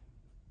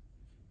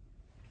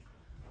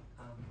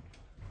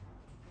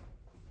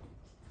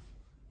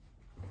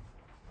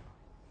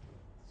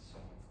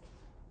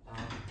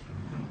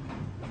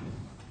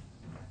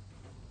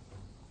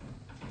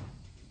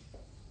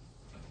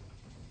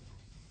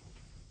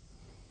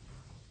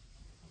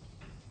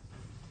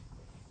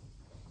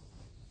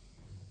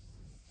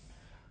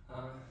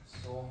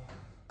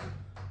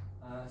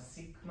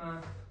 Sigma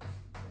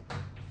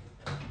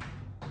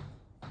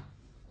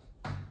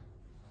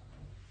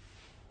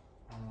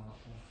of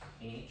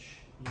h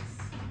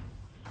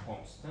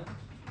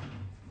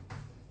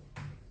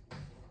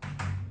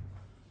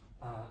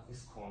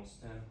is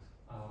constant.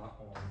 On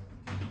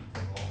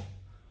interval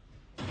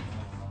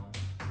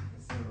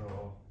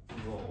 0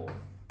 rho,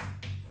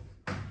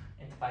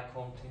 and by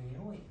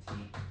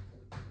continuity,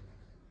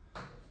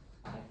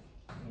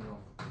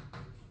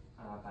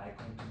 by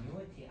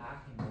continuity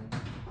argument,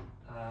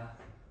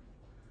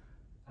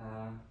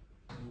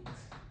 it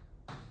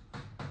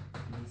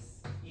is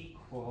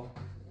equal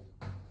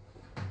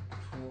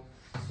to,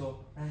 so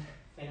when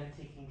I'm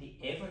taking the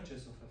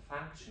averages of a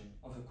function,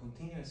 of a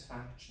continuous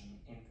function,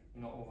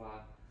 and over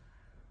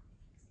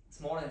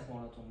smaller and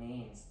smaller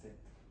domains, that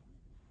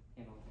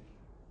if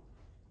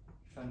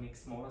I make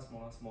smaller to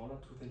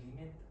the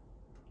limit,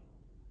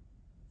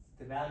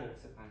 the value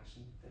of the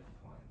function at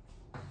that point.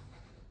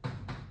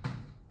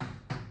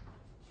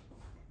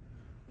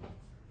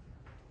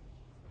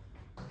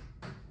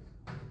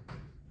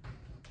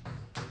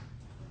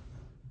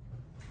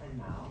 And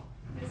now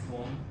there's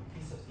one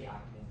piece of the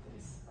argument that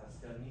is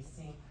still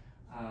missing.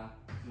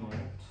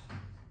 Note,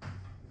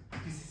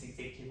 this is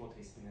exactly what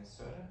has been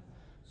asserted.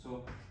 So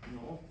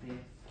note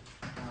that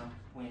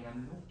when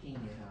I'm looking at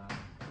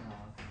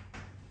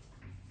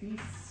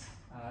this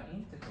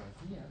integral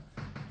here,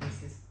 this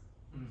is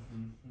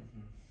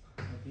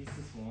this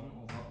is 1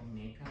 over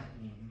omega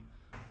in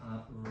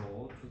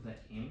rho to the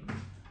m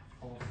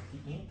of the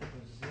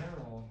integral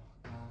 0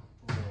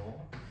 rho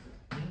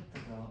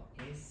integral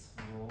s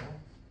rho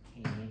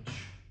h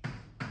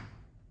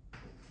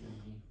d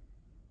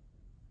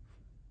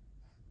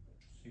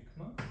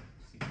sigma.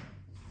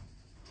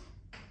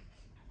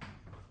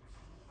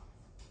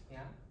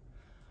 Yeah.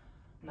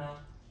 Now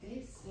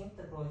this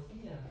integral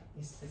here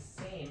is the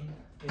same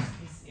as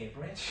this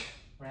average,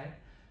 right?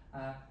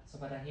 So,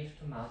 but I have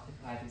to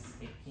multiply this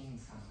back in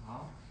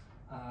somehow.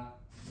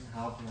 And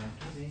how do I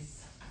do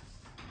this?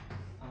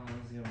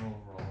 0 rho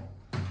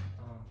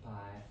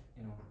by,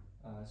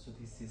 so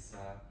this is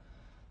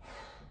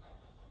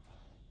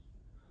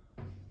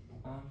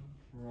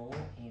rho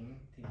m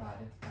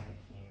divided by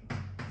m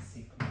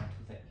sigma to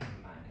the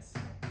m minus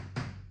 1.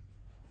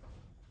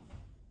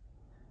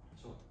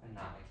 So, and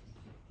now I can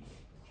put the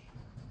average.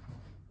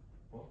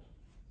 What?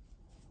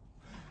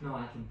 No,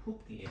 I can put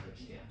the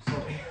average there,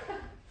 sorry.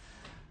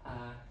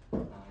 Now I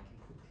can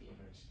put the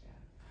average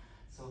there.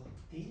 So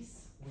this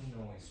we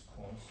know is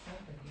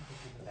constant and equal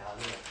to the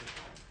value of the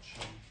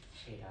function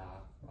at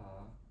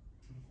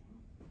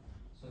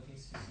so this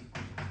is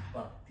equal to,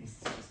 well, this is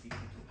just equal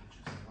to each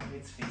of them.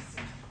 Let's face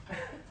it.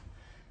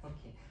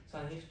 Okay, so I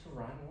have to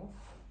run off.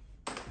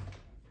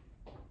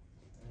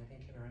 And I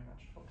thank you very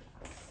much for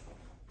class.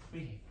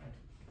 Really, right?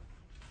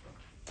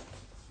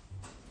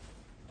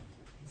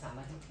 Can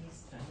somebody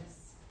please turn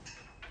this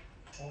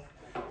off?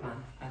 I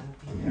would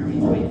be very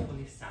grateful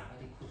if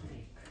somebody could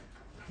take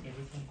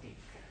everything back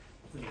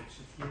to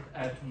lecture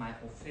theatre, to my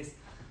office.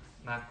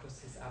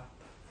 Marcus is up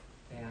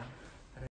there.